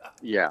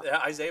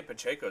 Isaiah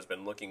Pacheco has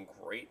been looking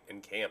great in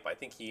camp. I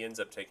think he ends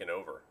up taking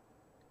over.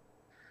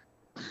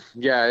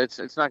 Yeah, it's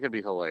not going to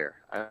be Hilaire.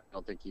 I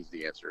don't think he's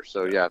the answer.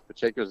 So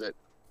Pacheco's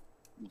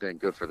been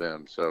good for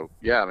them. So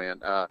yeah, man.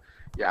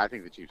 I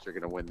think the Chiefs are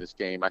going to win this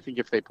game. I think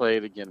if they play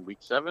it again week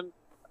 7,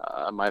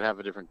 I might have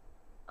a different.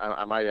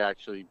 I might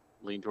actually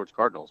lean towards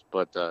Cardinals,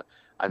 but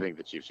I think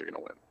the Chiefs are going to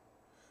win.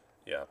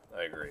 Yeah,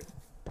 I agree.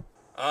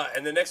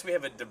 And then next we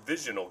have a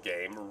divisional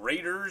game,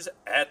 Raiders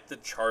at the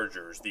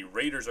Chargers. The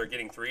Raiders are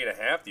getting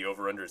 3.5. The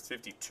over-under is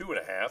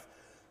 52.5.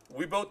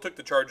 We both took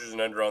the Chargers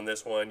and under on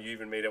this one. You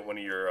even made it one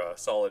of your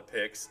solid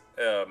picks.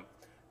 I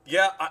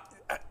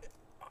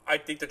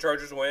think the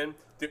Chargers win.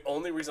 The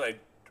only reason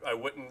I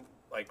wouldn't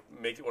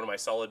make it one of my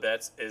solid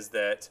bets is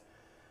that,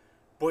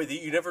 boy,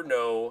 you never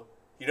know.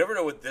 You never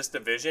know with this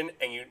division,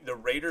 and the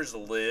Raiders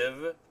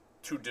live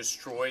to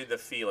destroy the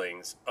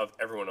feelings of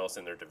everyone else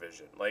in their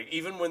division. Like,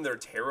 even when they're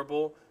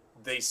terrible,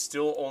 they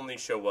still only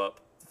show up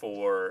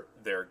for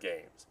their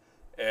games.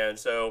 And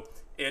so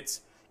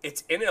it's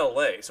in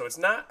LA. So it's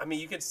not, I mean,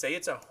 you could say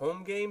it's a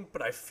home game,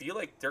 but I feel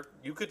like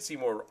you could see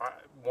more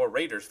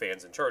Raiders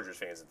fans than Chargers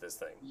fans at this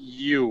thing.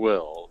 You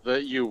will.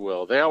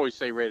 They always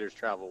say Raiders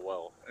travel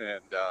well.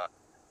 And,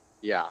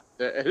 yeah,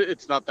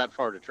 it's not that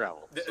far to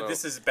travel. So.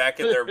 This is back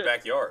in their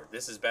backyard.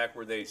 This is back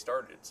where they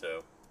started,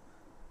 so.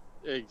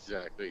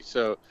 Exactly.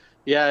 So,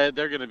 yeah,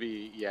 they're going to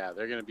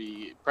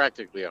be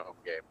practically a home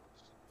game.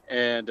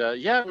 And,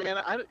 yeah, man,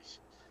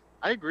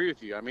 I agree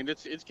with you. I mean,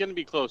 it's going to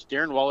be close.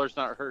 Darren Waller's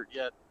not hurt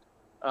yet.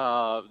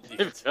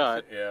 They've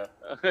got, yeah,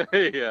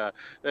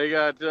 they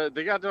got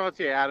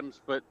Davante Adams,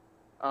 but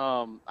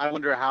I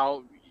wonder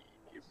how,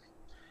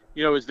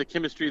 is the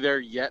chemistry there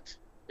yet?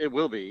 It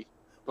will be.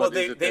 Well,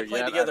 they played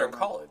together in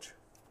college.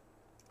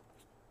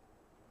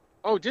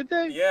 Oh, did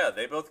they? Yeah,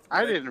 they both.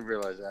 I didn't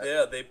realize that.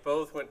 Yeah, they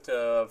both went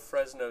to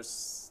Fresno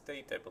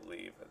State, I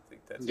believe. I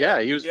think that's.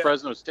 Yeah, he was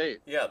Fresno State.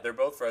 Yeah, they're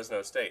both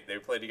Fresno State. They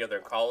played together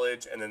in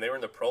college, and then they were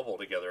in the Pro Bowl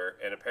together.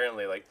 And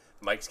apparently,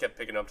 Mike's kept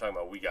picking up, talking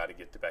about, we got to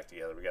get back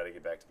together. We got to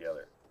get back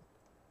together.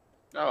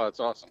 Oh, that's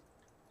awesome.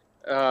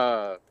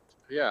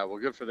 Yeah, well,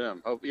 good for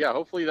them.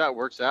 Hopefully that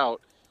works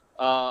out.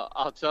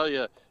 I'll tell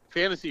you,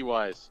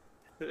 fantasy-wise,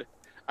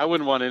 I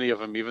wouldn't want any of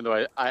them, even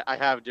though I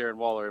have Darren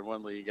Waller in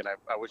one league, and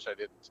I wish I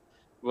didn't.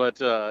 But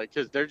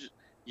because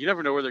you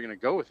never know where they're going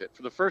to go with it.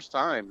 For the first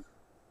time,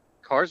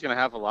 Carr's going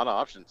to have a lot of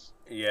options.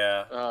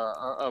 Yeah.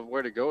 Of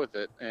where to go with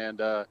it,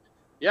 and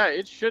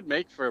it should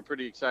make for a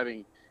pretty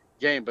exciting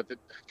game. But the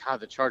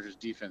Chargers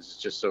defense is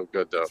just so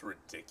good, though. It's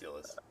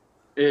ridiculous.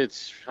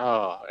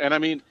 And I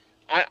mean,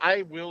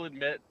 I will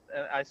admit,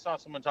 and I saw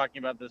someone talking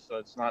about this, so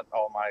it's not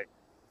all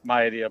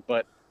my idea.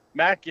 But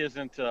Mack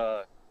isn't.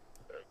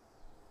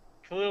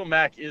 Khalil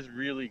Mack is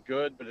really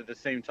good, but at the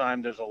same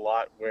time, there's a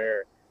lot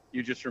where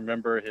you just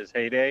remember his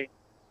heyday,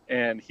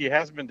 and he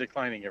has been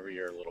declining every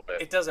year a little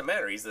bit. It doesn't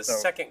matter. He's the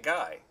second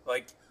guy.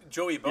 Like,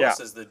 Joey Bosa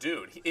is the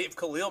dude. If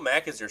Khalil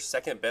Mack is your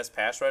second best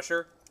pass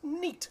rusher,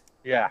 neat.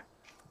 Yeah,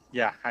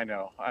 I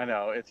know.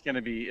 It's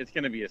gonna be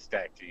a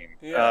stacked team.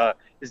 Yeah.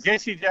 Is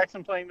J.C.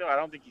 Jackson playing though? I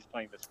don't think he's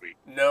playing this week.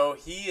 No,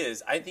 he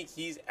is. I think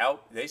he's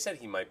out. They said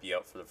he might be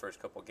out for the first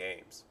couple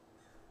games.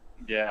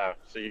 Yeah.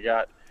 So you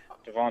got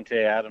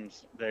Davante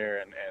Adams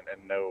there,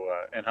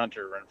 and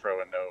Hunter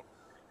Renfrow, and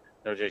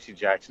no J.C.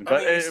 Jackson.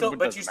 But you still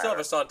have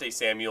Asante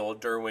Samuel,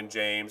 Derwin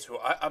James, who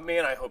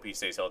I hope he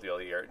stays healthy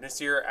all year.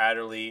 Nasir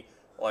Adderley,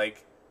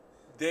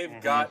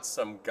 they've got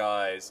some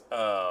guys.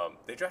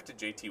 They drafted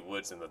J.T.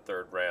 Woods in the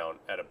 3rd round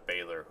out of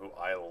Baylor, who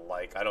I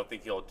like. I don't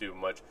think he'll do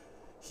much.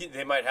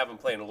 They might have him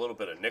playing a little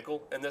bit of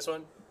nickel in this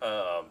one,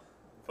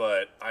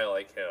 but I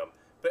like him.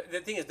 But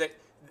the thing is that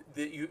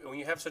when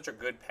you have such a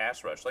good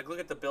pass rush, look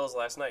at the Bills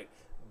last night.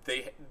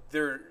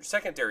 Their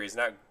secondary is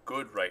not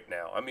good right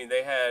now. I mean,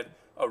 they had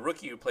a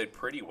rookie who played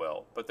pretty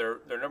well, but their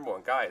number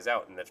one guy is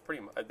out, and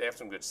they have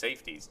some good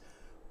safeties.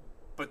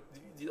 But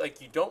you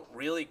don't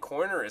really,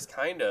 corner is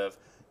kind of,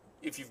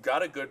 if you've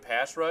got a good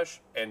pass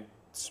rush and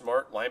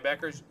smart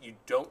linebackers, you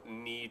don't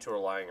need to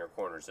rely on your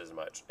corners as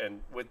much.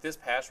 And with this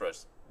pass rush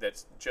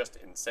that's just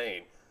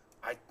insane,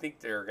 I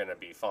think they're going to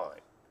be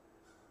fine.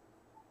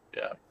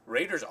 Yeah.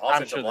 Raiders'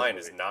 offensive line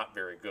is not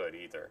very good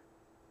either.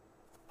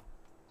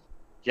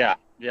 Yeah.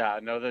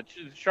 No, the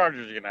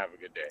Chargers are going to have a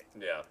good day.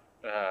 Yeah.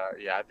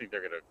 I think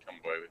they're going to come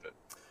away with it.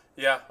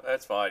 Yeah,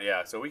 that's fine.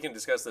 Yeah, so we can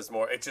discuss this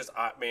more. It's just,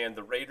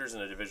 the Raiders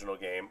in a divisional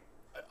game,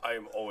 I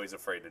am always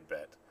afraid to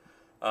bet.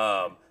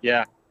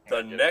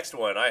 The next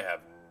one I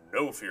have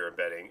no fear of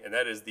betting, and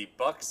that is the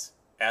Bucks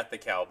at the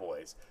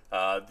Cowboys.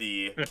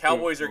 The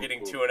Cowboys are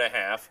getting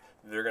 2.5.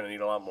 They're going to need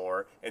a lot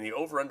more, and the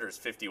over/under is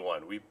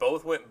 51. We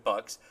both went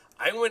Bucks.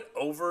 I went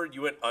over.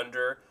 You went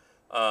under,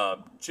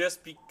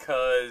 just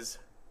because.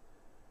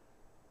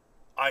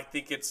 I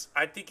think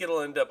it'll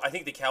end up. I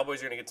think the Cowboys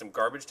are going to get some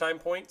garbage time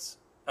points,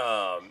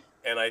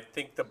 and I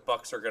think the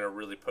Bucks are going to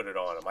really put it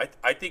on them.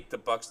 I think the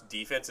Bucks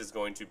defense is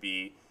going to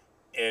be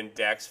in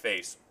Dak's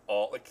face,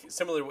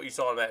 similar to what you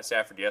saw on Matt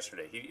Stafford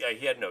yesterday.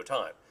 He had no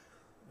time.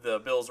 The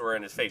Bills were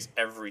in his face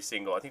every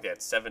single. I think they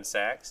had 7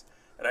 sacks,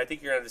 and I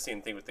think you're going to have the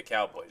same thing with the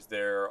Cowboys.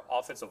 Their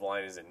offensive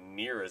line isn't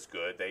near as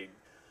good.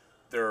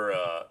 Their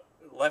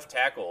left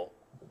tackle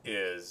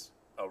is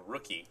a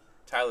rookie,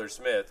 Tyler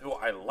Smith, who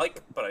I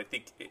like, but I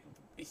think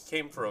he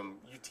came from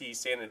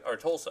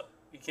Tulsa.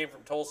 He came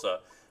from Tulsa,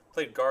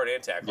 played guard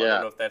and tackle. Yeah. I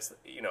don't know if that's,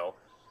 he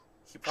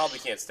probably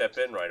can't step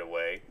in right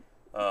away.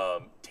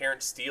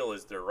 Terrence Steele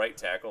is their right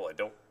tackle. I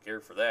don't care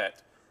for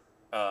that.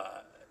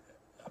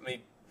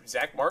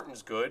 Zach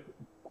Martin's good.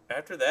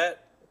 after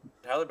that,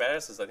 Tyler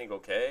Battis is, I think,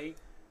 okay.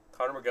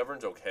 Connor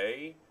McGovern's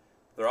okay.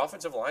 Their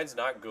offensive line's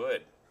not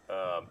good.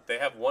 They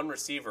have one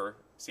receiver,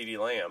 CeeDee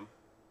Lamb.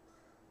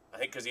 I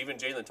think because even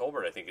Jalen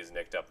Tolbert, I think, is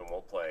nicked up and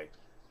won't play.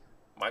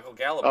 Michael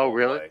Gallup won't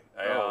play.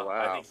 Oh, wow.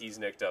 I think he's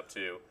nicked up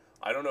too.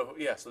 I don't know.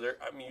 Yeah, so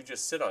you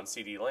just sit on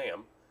CeeDee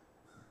Lamb,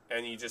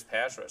 and you just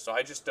pass rush. So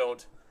I just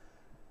don't.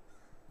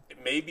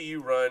 Maybe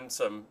you run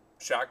some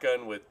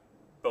shotgun with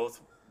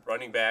both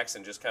running backs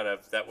and just kind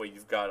of that way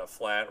you've got a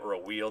flat or a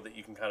wheel that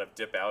you can kind of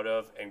dip out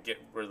of and get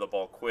rid of the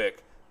ball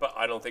quick. But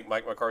I don't think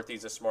Mike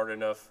McCarthy's a smart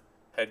enough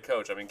head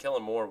coach. I mean,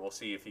 Kellen Moore, we'll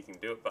see if he can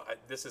do it. But I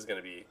think this is going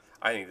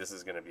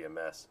to be a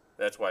mess.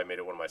 That's why I made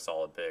it one of my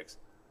solid picks.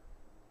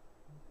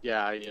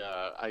 Yeah,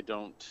 I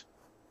don't.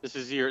 This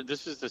is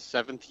the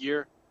 7th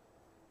year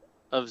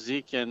of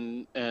Zeke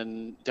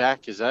and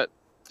Dak. Does that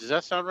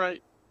sound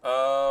right?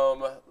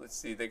 Let's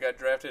see. They got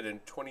drafted in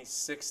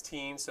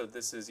 2016, so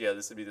this would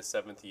be the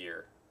 7th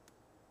year.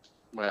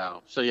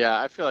 Wow. So yeah,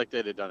 I feel like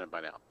they'd have done it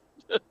by now.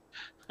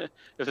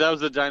 If that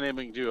was the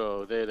dynamic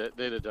duo, they'd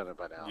have done it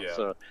by now. Yeah.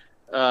 So,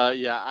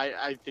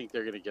 I think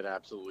they're going to get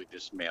absolutely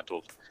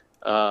dismantled.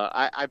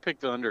 I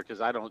picked the under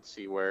because I don't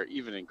see where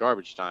even in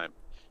garbage time,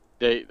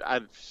 if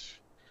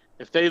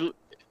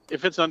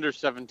it's under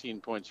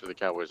 17 points for the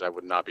Cowboys, I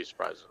would not be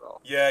surprised at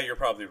all. Yeah, you're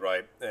probably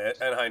right.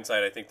 In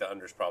hindsight, I think the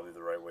under is probably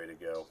the right way to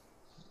go.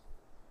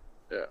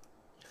 Yeah.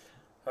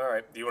 All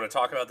right. Do you want to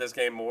talk about this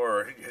game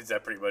more, or is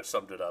that pretty much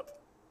summed it up?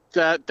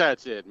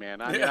 That's it, man.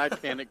 I mean, I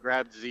panic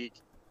grabbed Zeke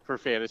for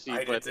fantasy,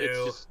 but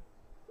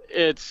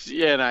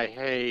and I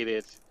hate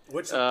it.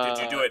 Did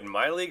you do it in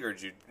my league, or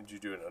did you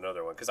do it in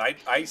another one? Because I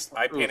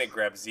panic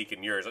grabbed Zeke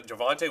in yours.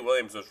 Javonte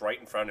Williams was right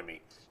in front of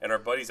me, and our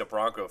buddy's a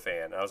Bronco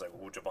fan. And I was like,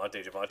 "Ooh,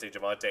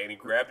 Javonte," and he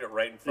grabbed it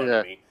right in front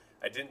of me.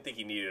 I didn't think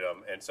he needed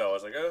him, and so I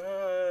was like,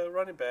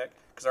 running back,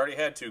 because I already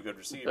had 2 good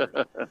receivers.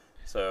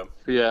 So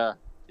yeah,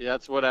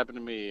 that's what happened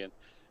to me, and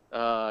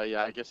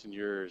I guess in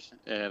yours,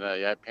 and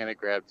I panic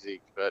grabbed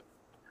Zeke, but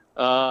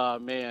I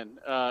mean,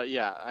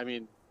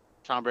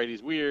 Tom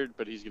Brady's weird,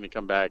 but he's going to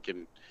come back,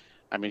 and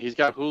I mean, he's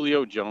got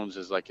Julio Jones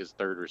as like his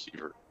 3rd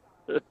receiver.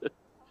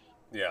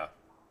 Yeah.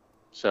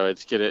 So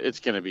it's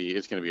gonna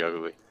be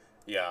ugly.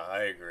 Yeah,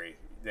 I agree.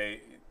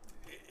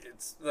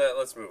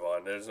 Let's move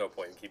on. There's no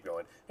point in keep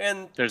going.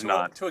 And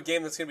to a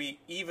game that's gonna be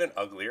even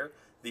uglier.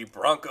 The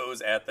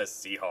Broncos at the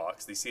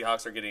Seahawks. The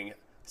Seahawks are getting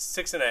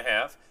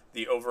 6.5.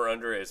 The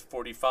over/under is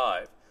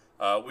 45.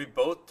 We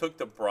both took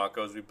the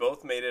Broncos. We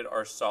both made it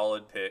our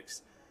solid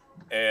picks.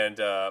 And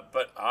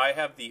but I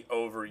have the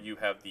over. You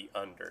have the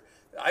under.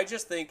 I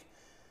think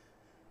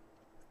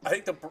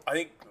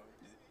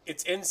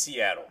it's in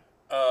Seattle,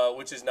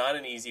 which is not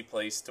an easy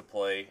place to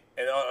play.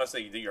 And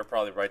honestly, you're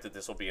probably right that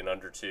this will be an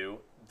under 2.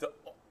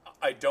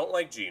 I don't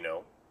like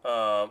Geno.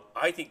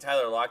 I think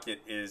Tyler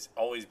Lockett is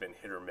always been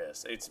hit or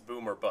miss. It's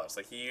boom or bust.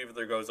 Like he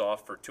either goes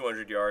off for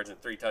 200 yards and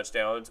 3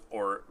 touchdowns,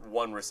 or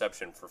 1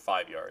 reception for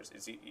 5 yards.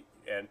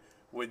 And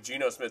with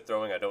Geno Smith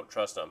throwing, I don't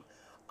trust him.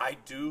 I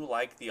do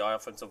like the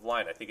offensive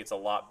line. I think it's a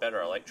lot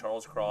better. I like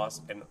Charles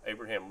Cross and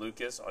Abraham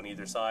Lucas on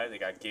either side. They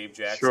got Gabe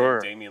Jackson,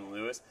 and Damian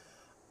Lewis.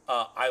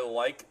 I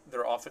like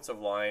their offensive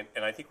line,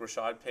 and I think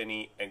Rashad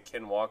Penny and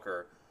Ken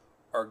Walker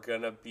are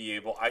going to be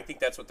able – I think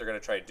that's what they're going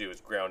to try to do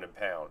is ground and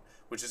pound,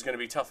 which is going to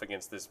be tough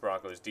against this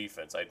Broncos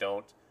defense.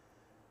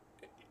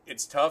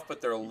 It's tough,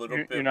 but they're a little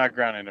bit – You're not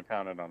grounding and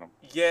pounding on them.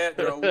 Yeah,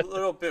 they're a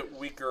little bit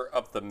weaker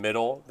up the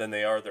middle than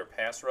they are their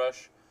pass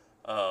rush.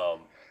 Their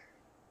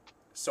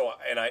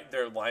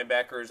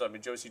linebackers, I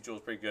mean, Josie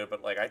Jewell's pretty good,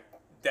 but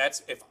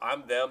if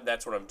I'm them,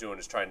 that's what I'm doing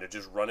is trying to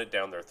just run it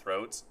down their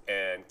throats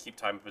and keep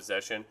time of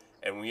possession.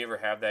 And when you ever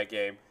have that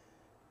game,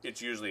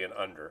 it's usually an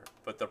under.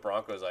 But the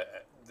Broncos,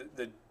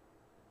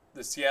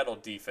 the Seattle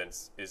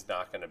defense is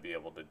not going to be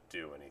able to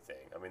do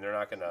anything. I mean, they're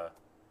not going to.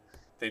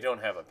 They don't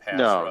have a pass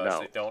rush. No.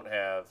 They don't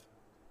have.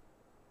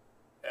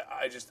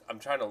 I'm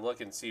trying to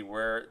look and see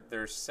where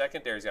their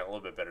secondary's gotten a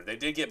little bit better. They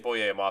did get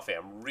Boye Mafe.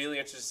 I'm really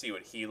interested to see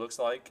what he looks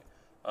like.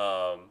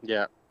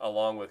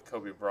 Along with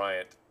Kobe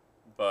Bryant,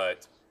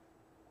 but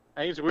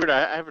I think it's weird.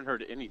 I haven't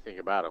heard anything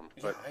about him.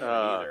 But I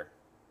haven't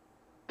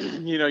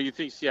either. You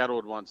think Seattle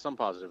would want some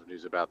positive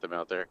news about them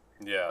out there?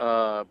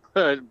 Yeah.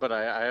 But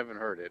I haven't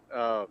heard it.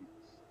 I'll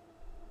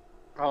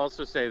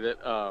also say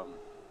that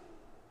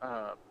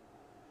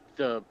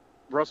the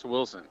Russell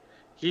Wilson,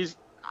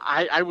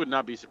 I would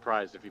not be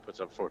surprised if he puts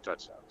up 4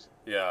 touchdowns.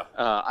 Yeah.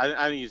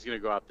 I think he's going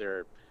to go out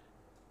there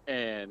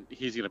and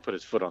he's going to put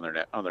his foot on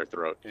their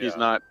throat. Yeah. He's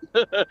not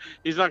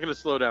going to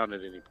slow down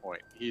at any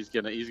point. He's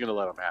going to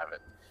let them have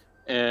it.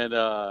 And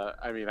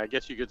I mean, I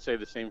guess you could say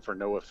the same for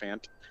Noah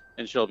Fant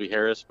and Shelby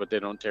Harris, but they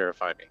don't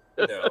terrify me.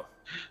 No.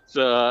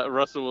 So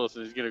Russell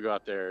Wilson is going to go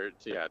out there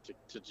to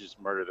just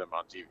murder them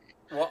on TV.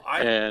 Well,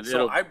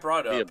 I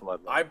brought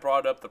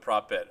up the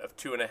prop bet of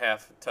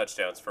 2.5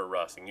 touchdowns for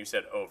Russ, and you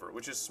said over,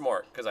 which is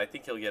smart because I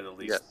think he'll get at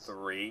least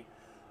 3.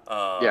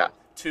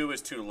 2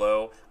 is too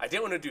low. I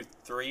didn't want to do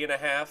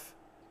 3.5,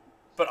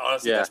 but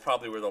honestly, that's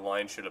probably where the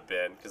line should have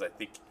been because I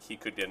think he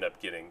could end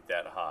up getting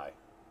that high.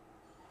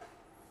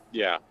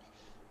 Yeah.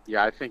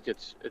 Yeah, I think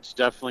it's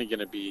definitely going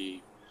to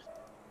be.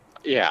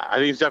 Yeah, I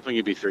think it's definitely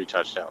going to be 3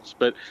 touchdowns.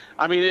 But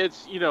I mean,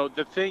 it's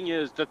the thing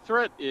is, the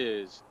threat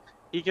is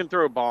he can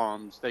throw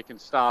bombs, they can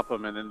stop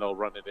him, and then they'll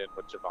run it in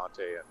with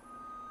Javonte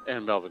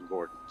and Melvin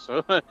Gordon.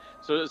 So,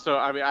 so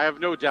I mean, I have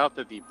no doubt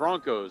that the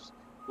Broncos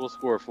will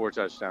score 4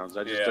 touchdowns.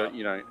 I just don't,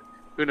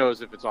 who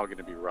knows if it's all going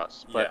to be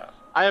Russ. But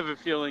I have a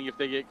feeling if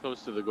they get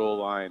close to the goal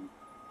line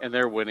and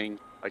they're winning,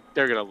 like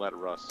they're going to let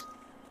Russ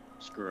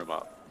screw him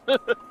up.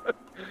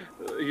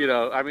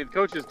 I mean,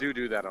 coaches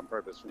do that on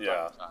purpose from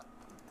time to time.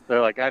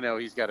 They're like, I know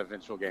he's got a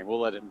vengeful game. We'll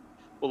let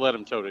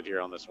him tote it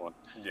here on this one.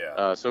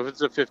 Yeah. So if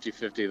it's a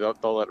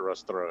 50-50, they'll let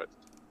Russ throw it.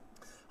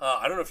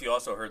 I don't know if you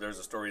also heard there's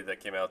a story that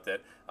came out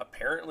that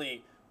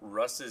apparently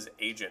Russ's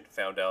agent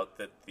found out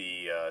that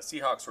the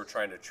Seahawks were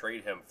trying to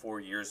trade him 4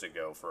 years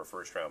ago for a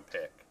first-round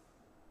pick.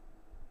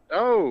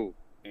 Oh.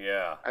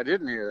 Yeah. I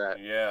didn't hear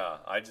that. Yeah,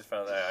 I just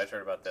found that. I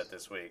heard about that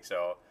this week.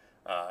 So,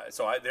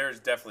 there's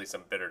definitely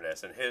some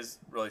bitterness, and his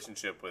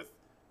relationship with,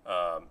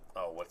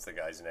 what's the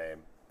guy's name?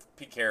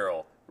 Pete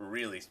Carroll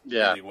really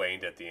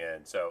waned at the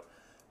end. So,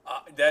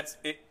 that's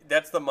it.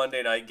 That's the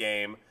Monday night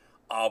game.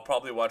 I'll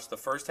probably watch the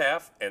first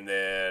half, and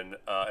then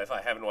if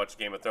I haven't watched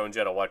Game of Thrones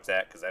yet, I'll watch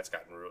that because that's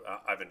gotten.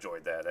 I've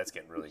enjoyed that. That's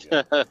getting really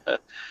good.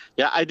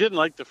 Yeah, I didn't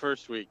like the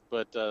first week,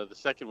 but the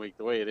second week,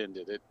 the way it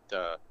ended,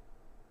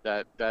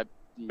 that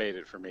made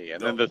it for me.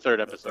 And then the third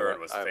episode, the third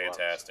was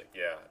fantastic.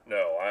 Yeah,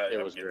 no, I'm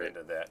getting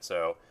into that.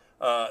 So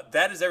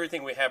that is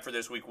everything we have for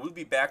this week. We'll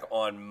be back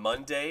on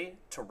Monday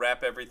to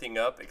wrap everything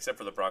up, except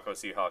for the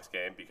Broncos-Seahawks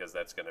game because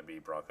that's going to be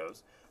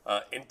Broncos.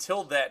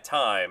 Until that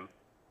time,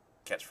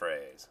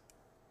 catchphrase.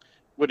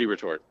 Woody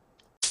retort.